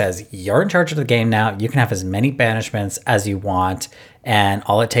basically says, you're in charge of the game now. You can have as many banishments as you want. And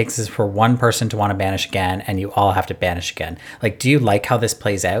all it takes is for one person to want to banish again, and you all have to banish again. Like, do you like how this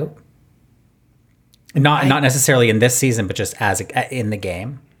plays out? Not necessarily in this season, but just as in the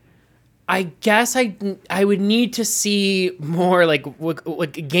game. I guess I would need to see more, like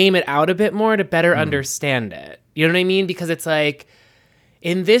game it out a bit more to better understand it. You know what I mean? Because it's like,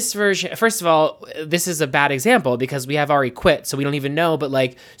 in this version, first of all, this is a bad example because we have Ari quit, so we don't even know. But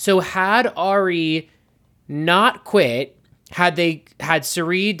like, so had Ari not quit, had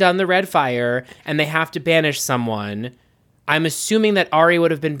Cirie done the red fire and they have to banish someone, I'm assuming that Ari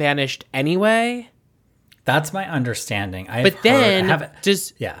would have been banished anyway. That's my understanding.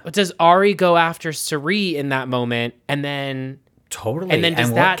 Does Ari go after Cirie in that moment and then totally? And then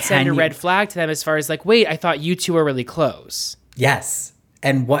does that send a red flag to them as far as like, wait, I thought you two were really close? Yes.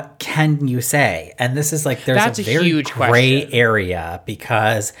 And what can you say? And this is like, there's a very huge gray question. area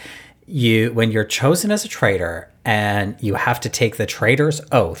because when you're chosen as a traitor and you have to take the traitor's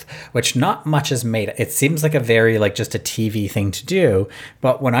oath, which not much is made. It seems like a very like just a TV thing to do.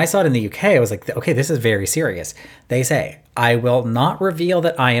 But when I saw it in the UK, I was like, okay, this is very serious. They say, I will not reveal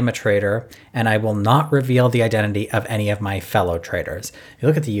that I am a traitor and I will not reveal the identity of any of my fellow traitors. You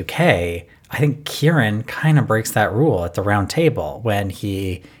look at the UK, I think Kieran kind of breaks that rule at the round table when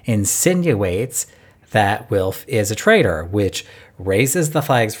he insinuates that Wilf is a traitor, which raises the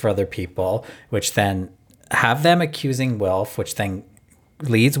flags for other people, which then have them accusing Wilf, which then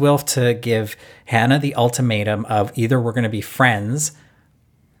leads Wilf to give Hannah the ultimatum of either we're going to be friends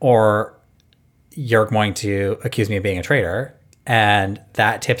or you're going to accuse me of being a traitor. and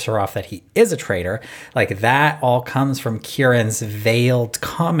that tips her off that he is a traitor. Like, that all comes from Kieran's veiled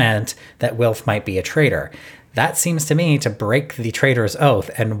comment that Wilf might be a traitor. That seems to me to break the traitor's oath.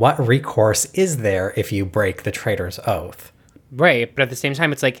 And what recourse is there if you break the traitor's oath? Right. But at the same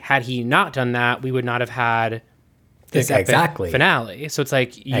time, it's like, had he not done that, we would not have had this epic finale. So it's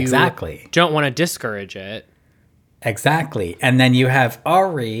like, you don't want to discourage it. Exactly. And then you have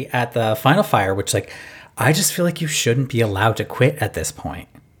Ari at the final fire, which, like, I just feel like you shouldn't be allowed to quit at this point.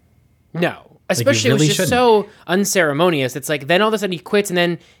 No. Especially, like, it was just so unceremonious. It's like, then all of a sudden he quits, and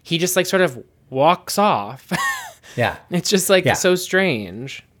then he just, like, sort of walks off. Yeah. It's just, like, so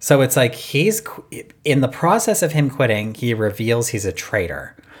strange. So it's like, he's in the process of him quitting, he reveals he's a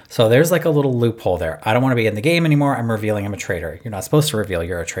traitor. So there's, like, a little loophole there. I don't want to be in the game anymore. I'm revealing I'm a traitor. You're not supposed to reveal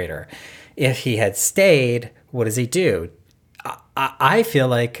you're a traitor. If he had stayed, what does he do? I feel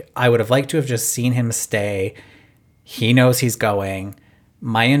like I would have liked to have just seen him stay. He knows he's going.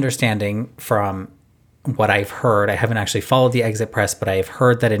 My understanding from what I've heard, I haven't actually followed the exit press, but I have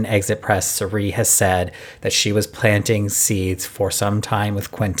heard that in exit press, Cirie has said that she was planting seeds for some time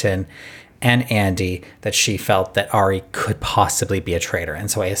with Quentin and Andy, that she felt that Ari could possibly be a traitor.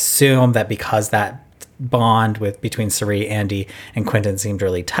 And so I assume that because that bond between Cirie, Andy, and Quentin seemed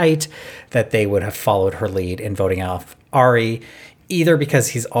really tight, that they would have followed her lead in voting off Ari, either because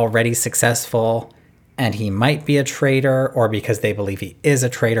he's already successful and he might be a traitor, or because they believe he is a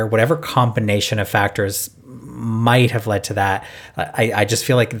traitor. Whatever combination of factors might have led to that, I just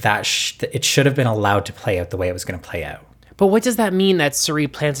feel like that it should have been allowed to play out the way it was going to play out. But what does that mean that Cirie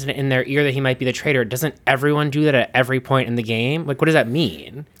planted it in their ear that he might be the traitor? Doesn't everyone do that at every point in the game? Like, what does that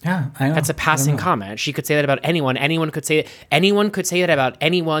mean? Yeah, I know. That's a passing comment. She could say that about anyone. Anyone could say that about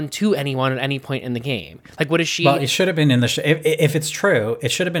anyone to anyone at any point in the game. Like, what is she? Well, it should have been in the show. If it's true,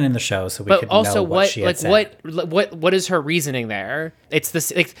 it should have been in the show so we could know what she had said. What is her reasoning there? It's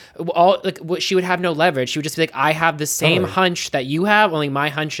this, like, she would have no leverage. She would just be like, I have the same hunch that you have, only my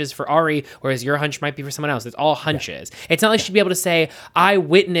hunch is for Ari, whereas your hunch might be for someone else. It's all hunches. Yeah. It's not like she'd be able to say, I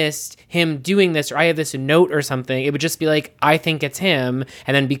witnessed him doing this, or I have this note or something. It would just be like, I think it's him.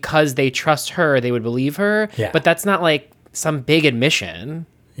 And then because they trust her, they would believe her. Yeah. But that's not like some big admission.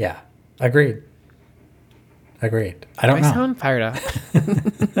 Yeah. Agreed. I don't know. I sound fired up.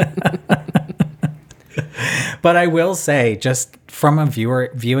 But I will say, just from a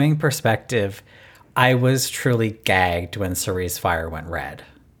viewing perspective, I was truly gagged when Cirie's fire went red.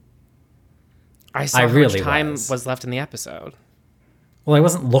 I saw how much time was left in the episode. Well, I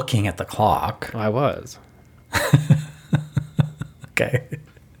wasn't looking at the clock. I was. Okay.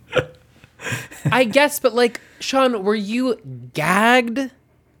 I guess, but, like, Sean, were you gagged?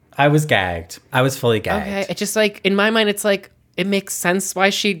 I was gagged. I was fully gagged. Okay. It's just, like, in my mind, it's like, it makes sense why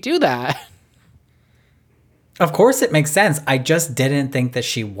she'd do that. Of course it makes sense. I just didn't think that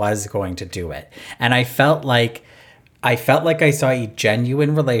she was going to do it. And I felt like I saw a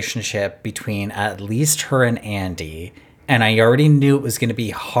genuine relationship between at least her and Andy. And I already knew it was going to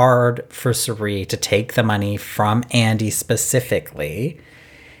be hard for Cirie to take the money from Andy specifically.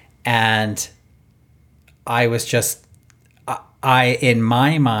 And I was just, in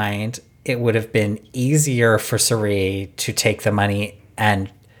my mind, it would have been easier for Cirie to take the money and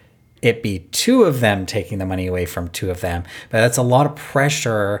it be two of them taking the money away from two of them. But that's a lot of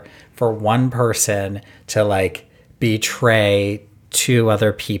pressure for one person to, like, betray two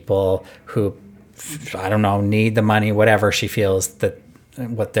other people who, I don't know, need the money, whatever she feels that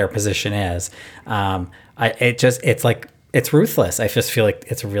what their position is. It's ruthless. I just feel like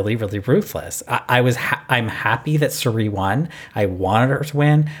it's really, really ruthless. I'm happy that Cirie won. I wanted her to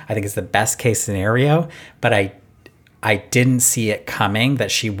win. I think it's the best case scenario, but I didn't see it coming that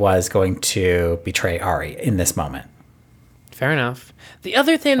she was going to betray Ari in this moment. Fair enough. The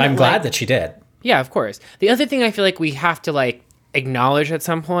other thing I'm glad that she did. Yeah, of course. The other thing I feel like we have to, like, acknowledge at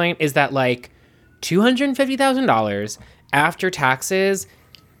some point is that, like, $250,000 after taxes,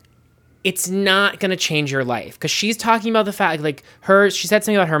 it's not going to change your life. Because she's talking about the fact, like, she said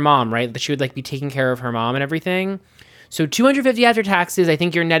something about her mom, right? That she would, like, be taking care of her mom and everything. So $250 after taxes, I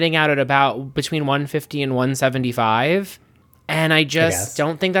think you're netting out at about between $150 and $175. And I just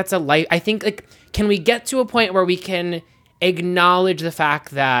don't think that's a life. I think, like, can we get to a point where we can acknowledge the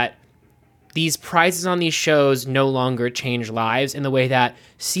fact that these prizes on these shows no longer change lives in the way that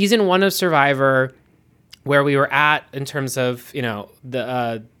season 1 of Survivor, where we were at in terms of, you know,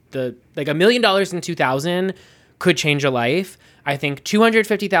 the like $1 million in 2000 could change a life. I think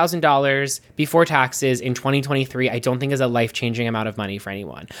 $250,000 before taxes in 2023, I don't think is a life-changing amount of money for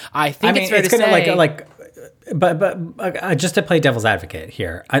anyone. I think it's fair to say, but just to play devil's advocate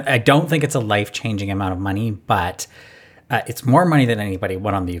here, I don't think it's a life-changing amount of money, but It's more money than anybody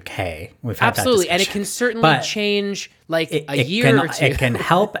won on the UK. We've had Absolutely, that and it can certainly change like a year or two. It can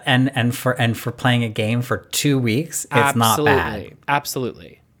help, and for playing a game for 2 weeks, it's not bad.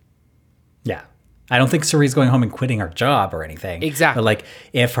 Absolutely. Yeah. I don't think Cirie's going home and quitting her job or anything. Exactly. But like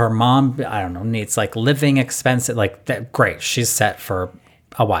if her mom, I don't know, needs like living expenses, like that, great. She's set for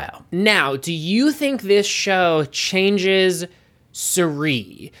a while. Now, do you think this show changes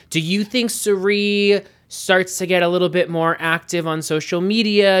Cirie? Do you think Cirie starts to get a little bit more active on social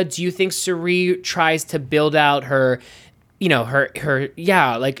media? Do you think Cirie tries to build out her, do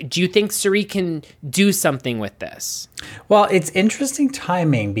you think Cirie can do something with this? Well, it's interesting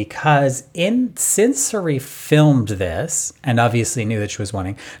timing because since Cirie filmed this and obviously knew that she was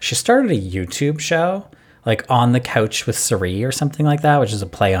winning, she started a YouTube show like On the Couch with Cirie or something like that, which is a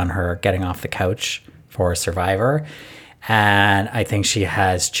play on her getting off the couch for Survivor. And I think she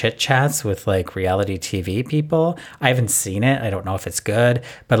has chit chats with like reality TV people. I haven't seen it. I don't know if it's good,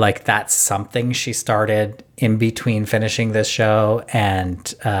 but like that's something she started in between finishing this show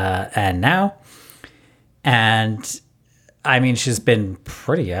and now. And I mean, she's been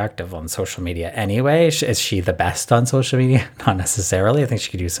pretty active on social media anyway. Is she the best on social media? Not necessarily. I think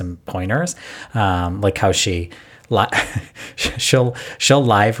she could use some pointers, like how she'll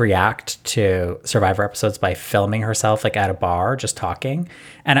live react to Survivor episodes by filming herself like at a bar just talking,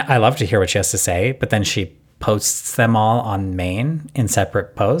 and I love to hear what she has to say, but then she posts them all on Main in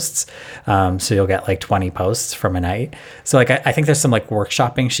separate posts, so you'll get like 20 posts from a night. So like I think there's some like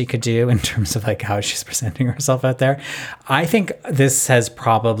workshopping she could do in terms of like how she's presenting herself out there. I think this has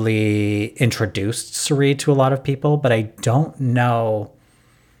probably introduced Cirie to a lot of people, but I don't know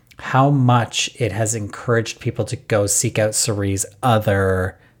how much it has encouraged people to go seek out Cirie's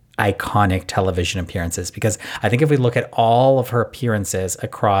other iconic television appearances. Because I think if we look at all of her appearances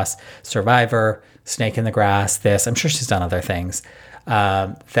across Survivor, Snake in the Grass, I'm sure she's done other things,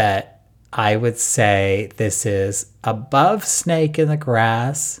 that I would say this is above Snake in the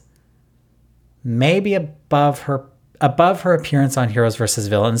Grass, maybe above her appearance on Heroes vs.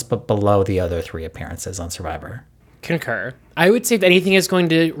 Villains, but below the other 3 appearances on Survivor. Concur. I would say if anything is going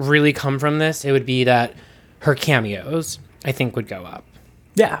to really come from this, it would be that her cameos, I think, would go up.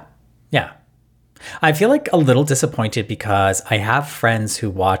 Yeah. Yeah. I feel like a little disappointed because I have friends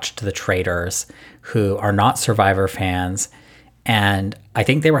who watched The Traitors who are not Survivor fans, and I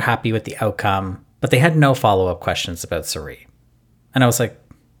think they were happy with the outcome, but they had no follow-up questions about Cirie. And I was like,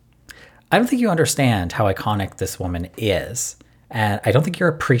 I don't think you understand how iconic this woman is, and I don't think you're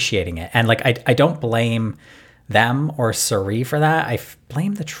appreciating it. And like, I don't blame them or Cirie for that. I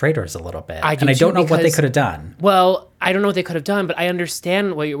blame The Traitors a little bit. I don't know what they could have done. Well, I don't know what they could have done, but I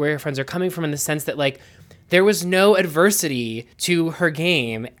understand where your friends are coming from in the sense that like there was no adversity to her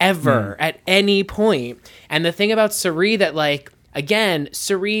game ever at any point. And the thing about Cirie that like, again,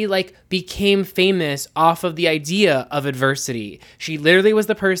 Cirie like became famous off of the idea of adversity. She literally was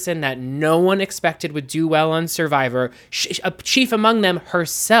the person that no one expected would do well on Survivor, chief among them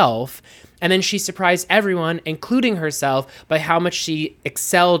herself. And then she surprised everyone, including herself, by how much she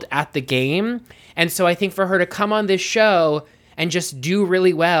excelled at the game. And so I think for her to come on this show and just do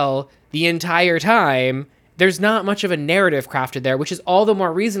really well the entire time, there's not much of a narrative crafted there, which is all the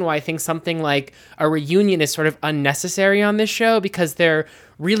more reason why I think something like a reunion is sort of unnecessary on this show, because there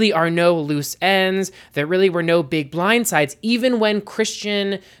really are no loose ends. There really were no big blindsides. Even when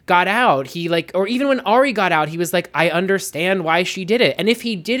Christian got out, or even when Ari got out, he was like, I understand why she did it. And if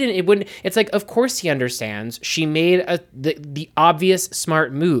he didn't, it's like, of course he understands. She made the obvious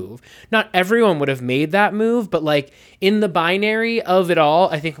smart move. Not everyone would have made that move, but like in the binary of it all,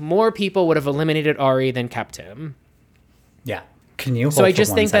 I think more people would have eliminated Ari than kept him. Yeah. Can you hold so I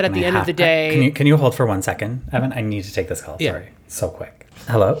just think that at the end of the day... Can you hold for 1 second, Evan? I need to take this call. Yeah. Sorry. So quick.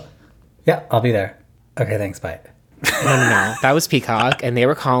 Hello? Yeah, I'll be there. Okay, thanks. Bye. No. That was Peacock, and they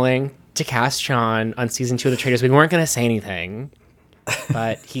were calling to cast Sean on season 2 of The Traitors. We weren't going to say anything,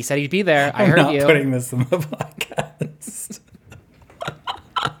 but he said he'd be there. I heard you. I'm not putting this in the podcast.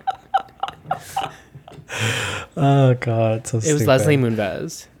 Oh, God. So it was Leslie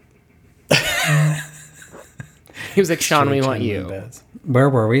Moonves. He was like, Sean, we want you. Where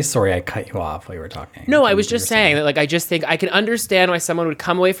were we? Sorry, I cut you off while you were talking. No, I was just saying that, like, I just think I can understand why someone would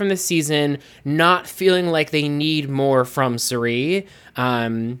come away from this season not feeling like they need more from Cirie.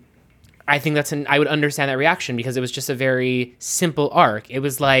 I think I would understand that reaction because it was just a very simple arc. It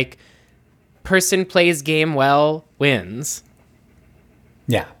was like, person plays game well, wins.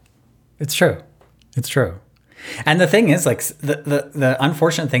 Yeah, it's true. It's true. And the thing is, like, the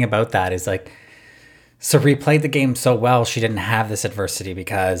unfortunate thing about that is, like, Cirie played the game so well, she didn't have this adversity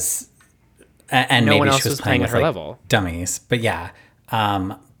because And no maybe one else she was was playing at with, her like, level. dummies. But yeah.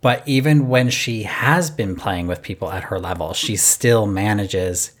 But even when she has been playing with people at her level, she still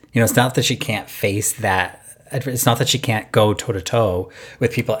manages, it's not that she can't face that. It's not that she can't go toe to toe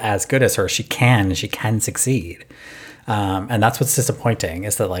with people as good as her. She can succeed. And that's what's disappointing,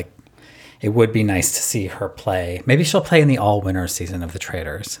 is that, like, it would be nice to see her play. Maybe she'll play in the all-winner season of The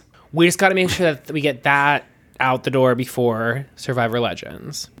Traitors. We just got to make sure that we get that out the door before Survivor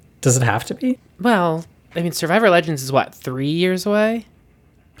Legends. Does it have to be? Well, I mean, Survivor Legends is what, 3 years away?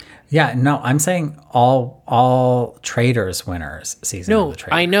 Yeah, no, I'm saying all Traitors winners season of No, The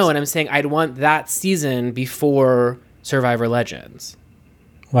Traitors. I know, and I'm saying I'd want that season before Survivor Legends.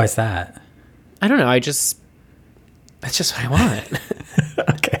 Why is that? I don't know. That's just what I want.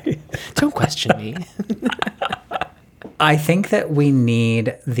 Okay. Don't question me. I think that we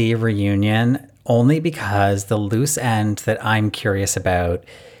need the reunion only because the loose end that I'm curious about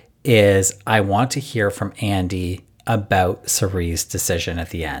is I want to hear from Andy about Cirie's decision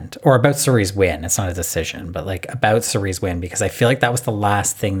at the end, or about Cirie's win. It's not a decision, but like about Cirie's win, because I feel like that was the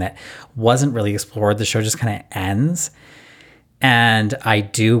last thing that wasn't really explored. The show just kind of ends. And I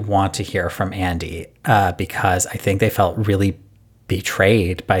do want to hear from Andy because I think they felt really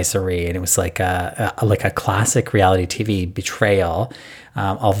betrayed by Cirie, and it was like a classic reality TV betrayal.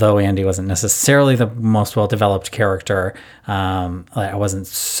 Although Andy wasn't necessarily the most well-developed character, I wasn't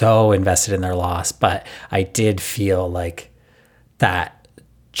so invested in their loss, but I did feel like that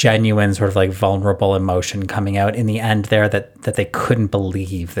genuine sort of like vulnerable emotion coming out in the end there, that they couldn't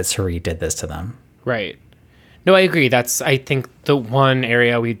believe that Cirie did this to them. Right. No, I agree. That's, I think, the one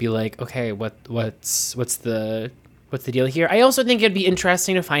area we'd be like, okay, what's the deal here? I also think it'd be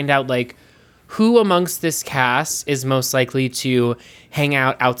interesting to find out, like, who amongst this cast is most likely to hang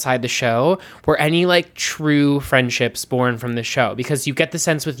out outside the show? Were any, like, true friendships born from the show? Because you get the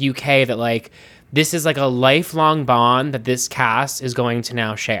sense with UK that, like, this is like a lifelong bond that this cast is going to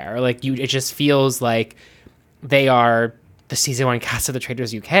now share. Like, it just feels like they are the season 1 cast of The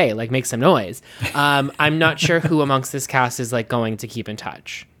Traitors UK. Like, make some noise. I'm not sure who amongst this cast is, like, going to keep in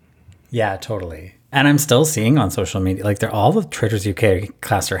touch. Yeah, totally. And I'm still seeing on social media, like, all the Traitors UK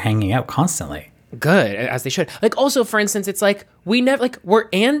cast are hanging out constantly. Good, as they should. Like, also, for instance, it's like, we never, like, were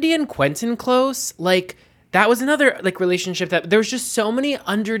Andy and Quentin close? Like, that was another, like, relationship that, there was just so many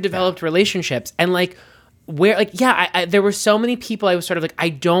underdeveloped relationships. And, like, where, like, yeah, there were so many people I was sort of like, I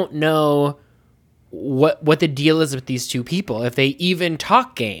don't know what the deal is with these two people, if they even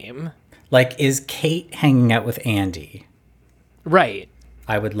talk game. Like, is Kate hanging out with Andy? Right.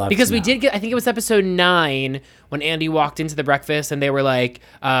 I would love because to we know. did get, I think it was episode 9 when Andy walked into the breakfast and they were like,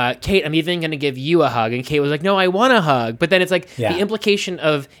 Kate, I'm even going to give you a hug. And Kate was like, no, I want a hug. But then it's like, the implication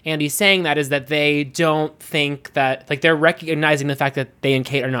of Andy saying that is that they don't think that, like, they're recognizing the fact that they and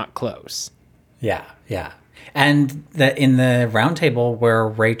Kate are not close. Yeah, yeah. And that in the roundtable where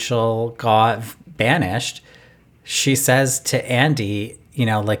Rachel got banished, she says to Andy, you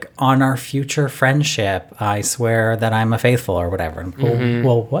know, like, on our future friendship, I swear that I'm a faithful, or whatever. And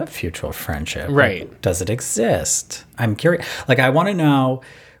well, what future friendship? Right. Like, does it exist? I'm curious. Like, I want to know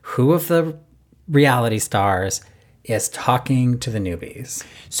who of the reality stars is talking to the newbies.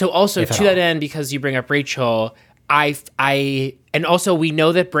 So also to that end, because you bring up Rachel, and also we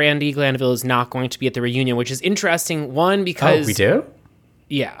know that Brandi Glanville is not going to be at the reunion, which is interesting. One, because... Oh, we do?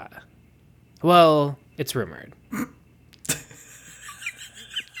 Yeah. Well, it's rumored.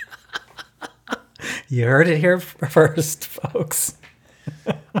 You heard it here first, folks.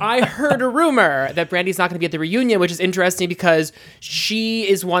 I heard a rumor that Brandy's not going to be at the reunion, which is interesting because she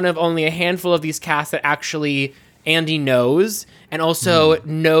is one of only a handful of these casts that actually Andy knows, and also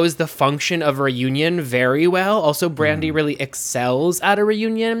knows the function of a reunion very well. Also, Brandi really excels at a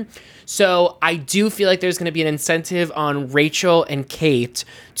reunion. So I do feel like there's going to be an incentive on Rachel and Kate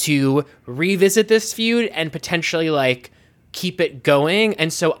to revisit this feud and potentially, like, keep it going.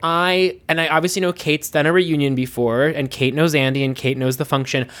 And so I obviously know Kate's done a reunion before, and Kate knows Andy, and Kate knows the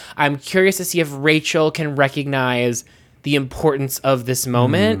function. I'm curious to see if Rachel can recognize the importance of this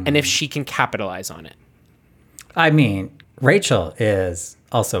moment and if she can capitalize on it. I mean, Rachel is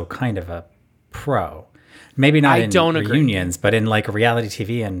also kind of a pro. Maybe not in reunions, but in, like, reality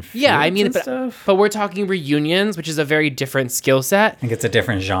TV and feuds and stuff. But we're talking reunions, which is a very different skill set. I think it's a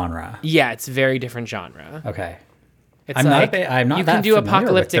different genre. Yeah, it's a very different genre. Okay. It's I'm like, not you that can do familiar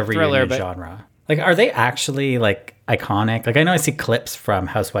apocalyptic with the thriller, reunion genre. Like, are they actually, like, iconic? Like, I know I see clips from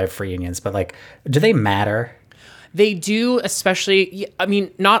housewife reunions, but, like, do they matter? They do, especially, I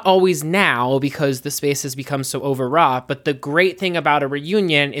mean, not always now because the space has become so overwrought, but the great thing about a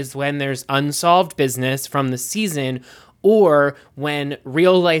reunion is when there's unsolved business from the season, or when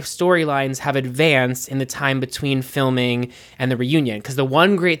real life storylines have advanced in the time between filming and the reunion. Because the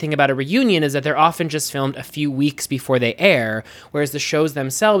one great thing about a reunion is that they're often just filmed a few weeks before they air, whereas the shows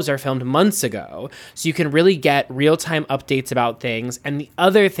themselves are filmed months ago. So you can really get real-time updates about things. And the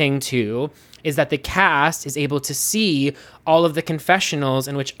other thing too is that the cast is able to see all of the confessionals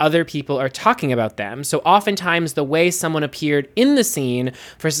in which other people are talking about them. So oftentimes the way someone appeared in the scene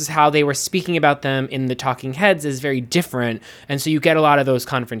versus how they were speaking about them in the talking heads is very different. And so you get a lot of those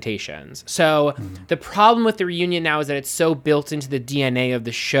confrontations. So the problem with the reunion now is that it's so built into the DNA of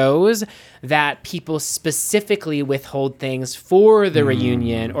the shows that people specifically withhold things for the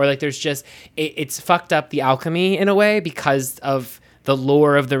reunion, or like there's just, it's fucked up the alchemy in a way because of the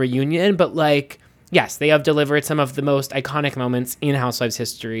lore of the reunion. But like, yes, they have delivered some of the most iconic moments in Housewives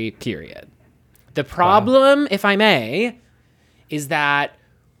history, period. The problem, if I may, is that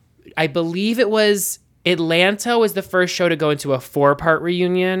I believe it was Atlanta was the first show to go into a 4-part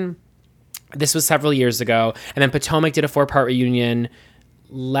reunion. This was several years ago. And then Potomac did a 4-part reunion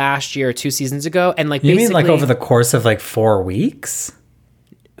last year, 2 seasons ago. And like, you mean like over the course of like 4 weeks?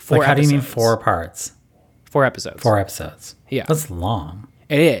 Like, how do you mean 4 parts? 4 episodes. 4 episodes. Yeah. That's long.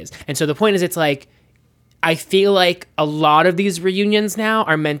 It is. And so the point is, it's like, I feel like a lot of these reunions now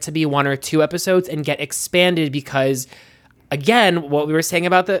are meant to be 1 or 2 episodes and get expanded because, again, what we were saying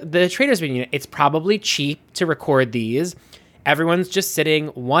about the Traitors reunion, it's probably cheap to record these. Everyone's just sitting,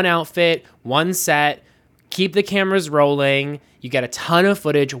 one outfit, one set, keep the cameras rolling. You get a ton of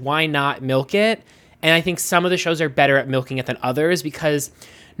footage. Why not milk it? And I think some of the shows are better at milking it than others because,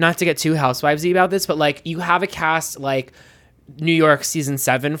 not to get too Housewivesy about this, but like you have a cast like New York season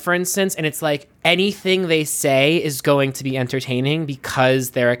 7, for instance, and it's like anything they say is going to be entertaining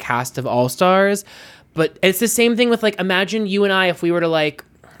because they're a cast of all-stars. But it's the same thing with like, imagine you and I, if we were to like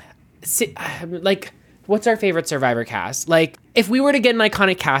what's our favorite Survivor cast? Like, if we were to get an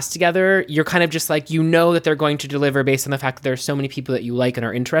iconic cast together, you're kind of just like, you know that they're going to deliver based on the fact that there's so many people that you like and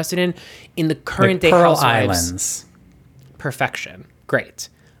are interested in. In the current day Pearl Housewives, Islands. Perfection. Great.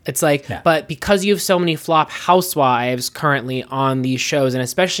 It's like, but because you have so many flop housewives currently on these shows, and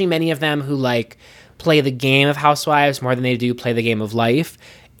especially many of them who like play the game of housewives more than they do play the game of life,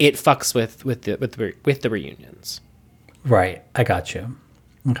 it fucks with the reunions. Right. I got you.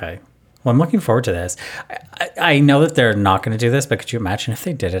 Okay. Well, I'm looking forward to this. I know that they're not going to do this, but could you imagine if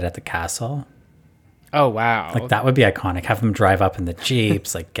they did it at the castle? Oh, wow. Like, that would be iconic. Have them drive up in the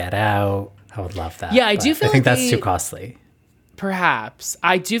Jeeps, like, get out. I would love that. Yeah, I do feel I think like that's too costly. Perhaps.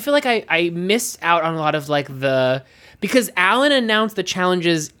 I do feel like I missed out on a lot of like because Alan announced the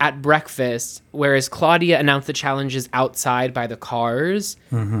challenges at breakfast, whereas Claudia announced the challenges outside by the cars.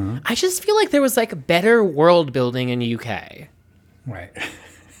 Mm-hmm. I just feel like there was like better world building in UK. Right.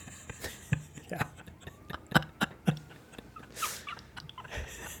 Yeah.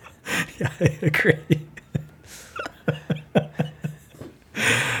 Yeah, I agree.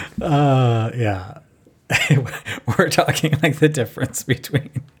 Yeah. We're talking like the difference between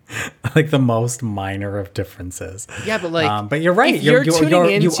like the most minor of differences. Yeah, but like, but you're right. You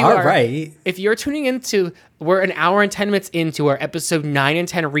are right. If you're tuning into, we're an hour and 10 minutes into our episode 9 and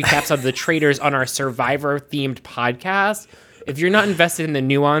 10 recaps of the Traitors on our Survivor themed podcast. If you're not invested in the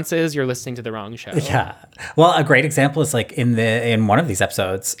nuances, you're listening to the wrong show. Yeah. Well, a great example is like in one of these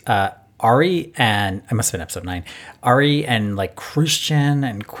episodes, Ari and it must have been episode 9. Ari and like Christian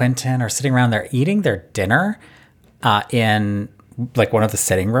and Quentin are sitting around there eating their dinner in like one of the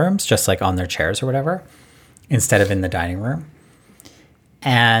sitting rooms, just like on their chairs or whatever, instead of in the dining room.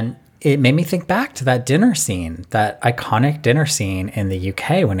 And it made me think back to that dinner scene, that iconic dinner scene in the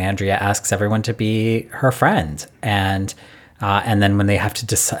UK when Andrea asks everyone to be her friend, and then when they have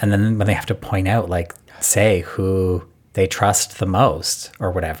to and then when they have to point out, like, say who they trust the most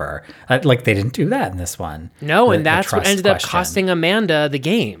or whatever. Like, they didn't do that in this one. No, and that's what ended up costing Amanda the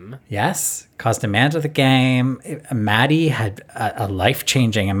game. Yes, cost Amanda the game. Maddie had a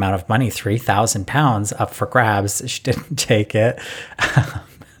life-changing amount of money, £3,000 up for grabs. She didn't take it.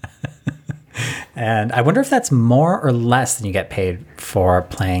 And I wonder if that's more or less than you get paid for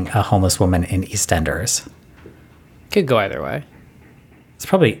playing a homeless woman in EastEnders. Could go either way. It's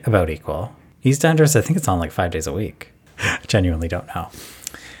probably about equal. EastEnders, I think it's on like 5 days a week. I genuinely don't know.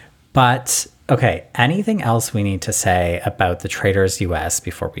 But, okay, anything else we need to say about the Traitors US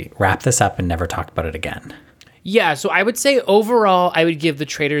before we wrap this up and never talk about it again? Yeah, so I would say overall, I would give the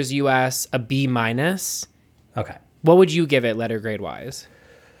Traitors US a B-. Okay. What would you give it letter grade wise?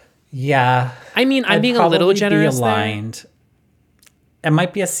 Yeah. I mean, I'm being a little generous be aligned. There. It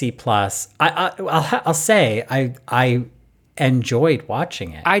might be a C+. I'll say I enjoyed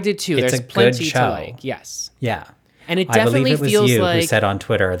watching it. I did too. It's There's a plenty good show. to like. Yes. Yeah. And it I definitely believe it was feels you like who said on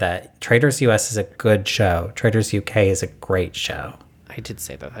Twitter that Traders US is a good show. Traders UK is a great show. I did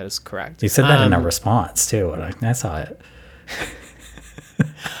say that. That is correct. You said that in a response too. And I saw it.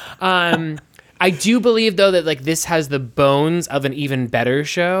 I do believe though that like this has the bones of an even better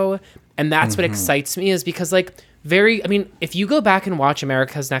show, and that's what excites me is because like if you go back and watch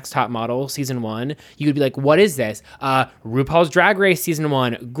America's Next Top Model season 1, you would be like, what is this? RuPaul's Drag Race season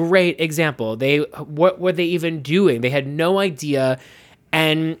 1, great example. What were they even doing? They had no idea.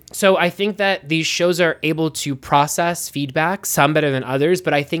 And so I think that these shows are able to process feedback, some better than others,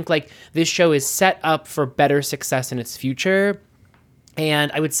 but I think like this show is set up for better success in its future.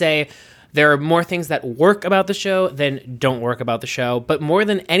 And I would say there are more things that work about the show than don't work about the show. But more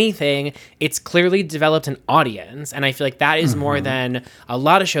than anything, it's clearly developed an audience. And I feel like that is more than a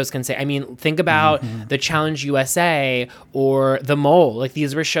lot of shows can say. I mean, think about The Challenge USA or The Mole. Like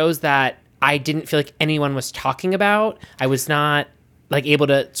these were shows that I didn't feel like anyone was talking about. I was not like able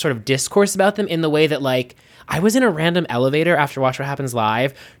to sort of discourse about them in the way that like I was in a random elevator after Watch What Happens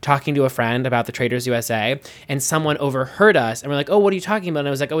Live talking to a friend about the Traders USA, and someone overheard us and we're like, oh, what are you talking about? And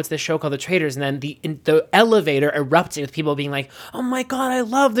I was like, oh, it's this show called The Traders. And then the elevator erupted with people being like, oh my God, I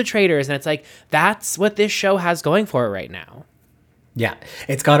love The Traders. And it's like, that's what this show has going for it right now. Yeah,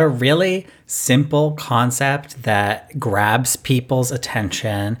 it's got a really simple concept that grabs people's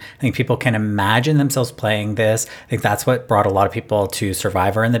attention. I think people can imagine themselves playing this. I think that's what brought a lot of people to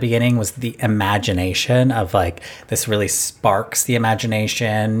Survivor in the beginning was the imagination of like, this really sparks the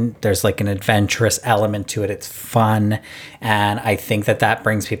imagination. There's like an adventurous element to it. It's fun. And I think that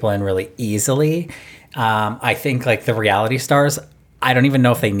brings people in really easily. I think like the reality stars, I don't even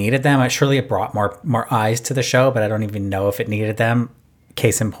know if they needed them. Surely it brought more eyes to the show, but I don't even know if it needed them.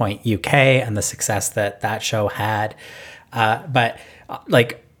 Case in point, UK and the success that show had. But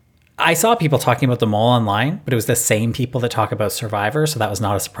I saw people talking about The Mole online, but it was the same people that talk about Survivor, so that was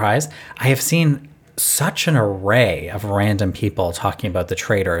not a surprise. I have seen such an array of random people talking about the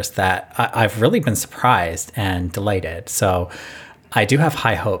Traders that I've really been surprised and delighted. So I do have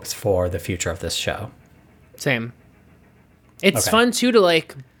high hopes for the future of this show. Same. It's fun too to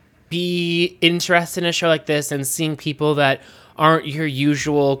like be interested in a show like this and seeing people that aren't your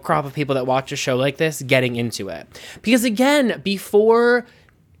usual crop of people that watch a show like this getting into it. Because again, before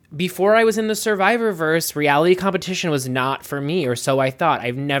I was in the Survivorverse, reality competition was not for me, or so I thought.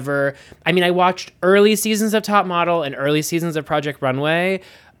 I watched early seasons of Top Model and early seasons of Project Runway,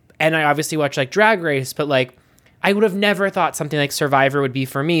 and I obviously watched like Drag Race, but like I would have never thought something like Survivor would be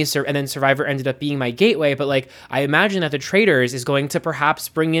for me. And then Survivor ended up being my gateway. But like, I imagine that the Traders is going to perhaps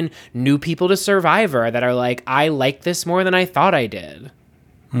bring in new people to Survivor that are like, I like this more than I thought I did.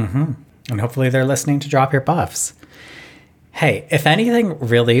 Mm-hmm. And hopefully they're listening to Drop Your Buffs. Hey, if anything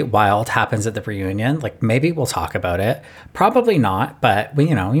really wild happens at the reunion, like maybe we'll talk about it. Probably not, but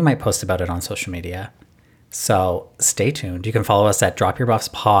we might post about it on social media. So stay tuned. You can follow us at Drop Your Buffs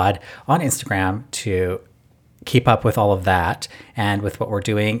Pod on Instagram to keep up with all of that. And with what we're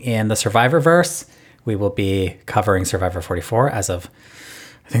doing in the Survivorverse, we will be covering Survivor 44 as of,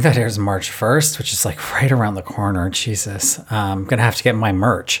 I think that airs March 1st, which is like right around the corner. Jesus. I'm going to have to get my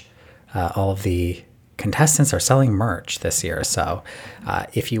merch. All of the contestants are selling merch this year. So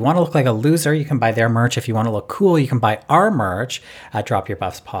if you want to look like a loser, you can buy their merch. If you want to look cool, you can buy our merch at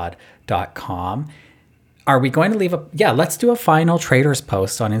dropyourbuffspod.com. Are we going to leave let's do a final Traders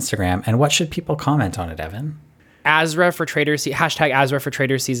post on Instagram. And what should people comment on it, Evan? Azra for Traders, hashtag Azra for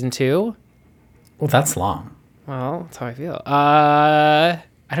Traders season 2. Well, that's long. Well, that's how I feel. I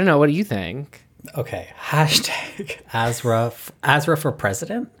don't know. What do you think? Okay. Hashtag Azra for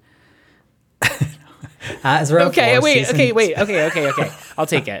president? Azra Okay, for wait. season... Okay, wait. Okay. I'll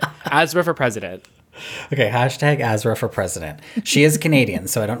take it. Azra for president. Okay, hashtag Azra for president. She is Canadian,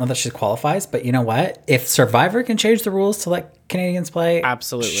 so I don't know that she qualifies, but you know what? If Survivor can change the rules to let Canadians play,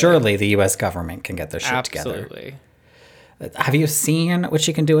 absolutely, surely the U.S. government can get their shit together. Absolutely. Have you seen what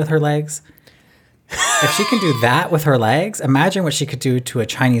she can do with her legs? If she can do that with her legs, imagine what she could do to a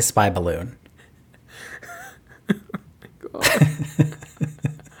Chinese spy balloon.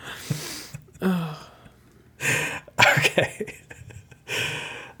 Oh Okay.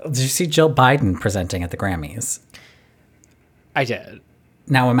 Did you see Jill Biden presenting at the Grammys? I did.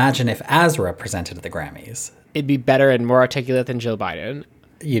 Now imagine if Azra presented at the Grammys. It'd be better and more articulate than Jill Biden.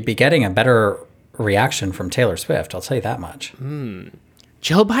 You'd be getting a better reaction from Taylor Swift, I'll tell you that much.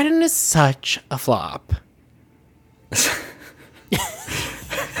 Jill Biden is such a flop.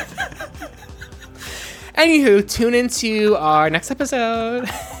 Anywho, tune into our next episode.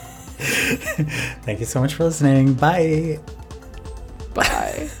 Thank you so much for listening. Bye.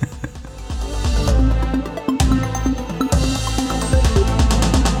 Bye.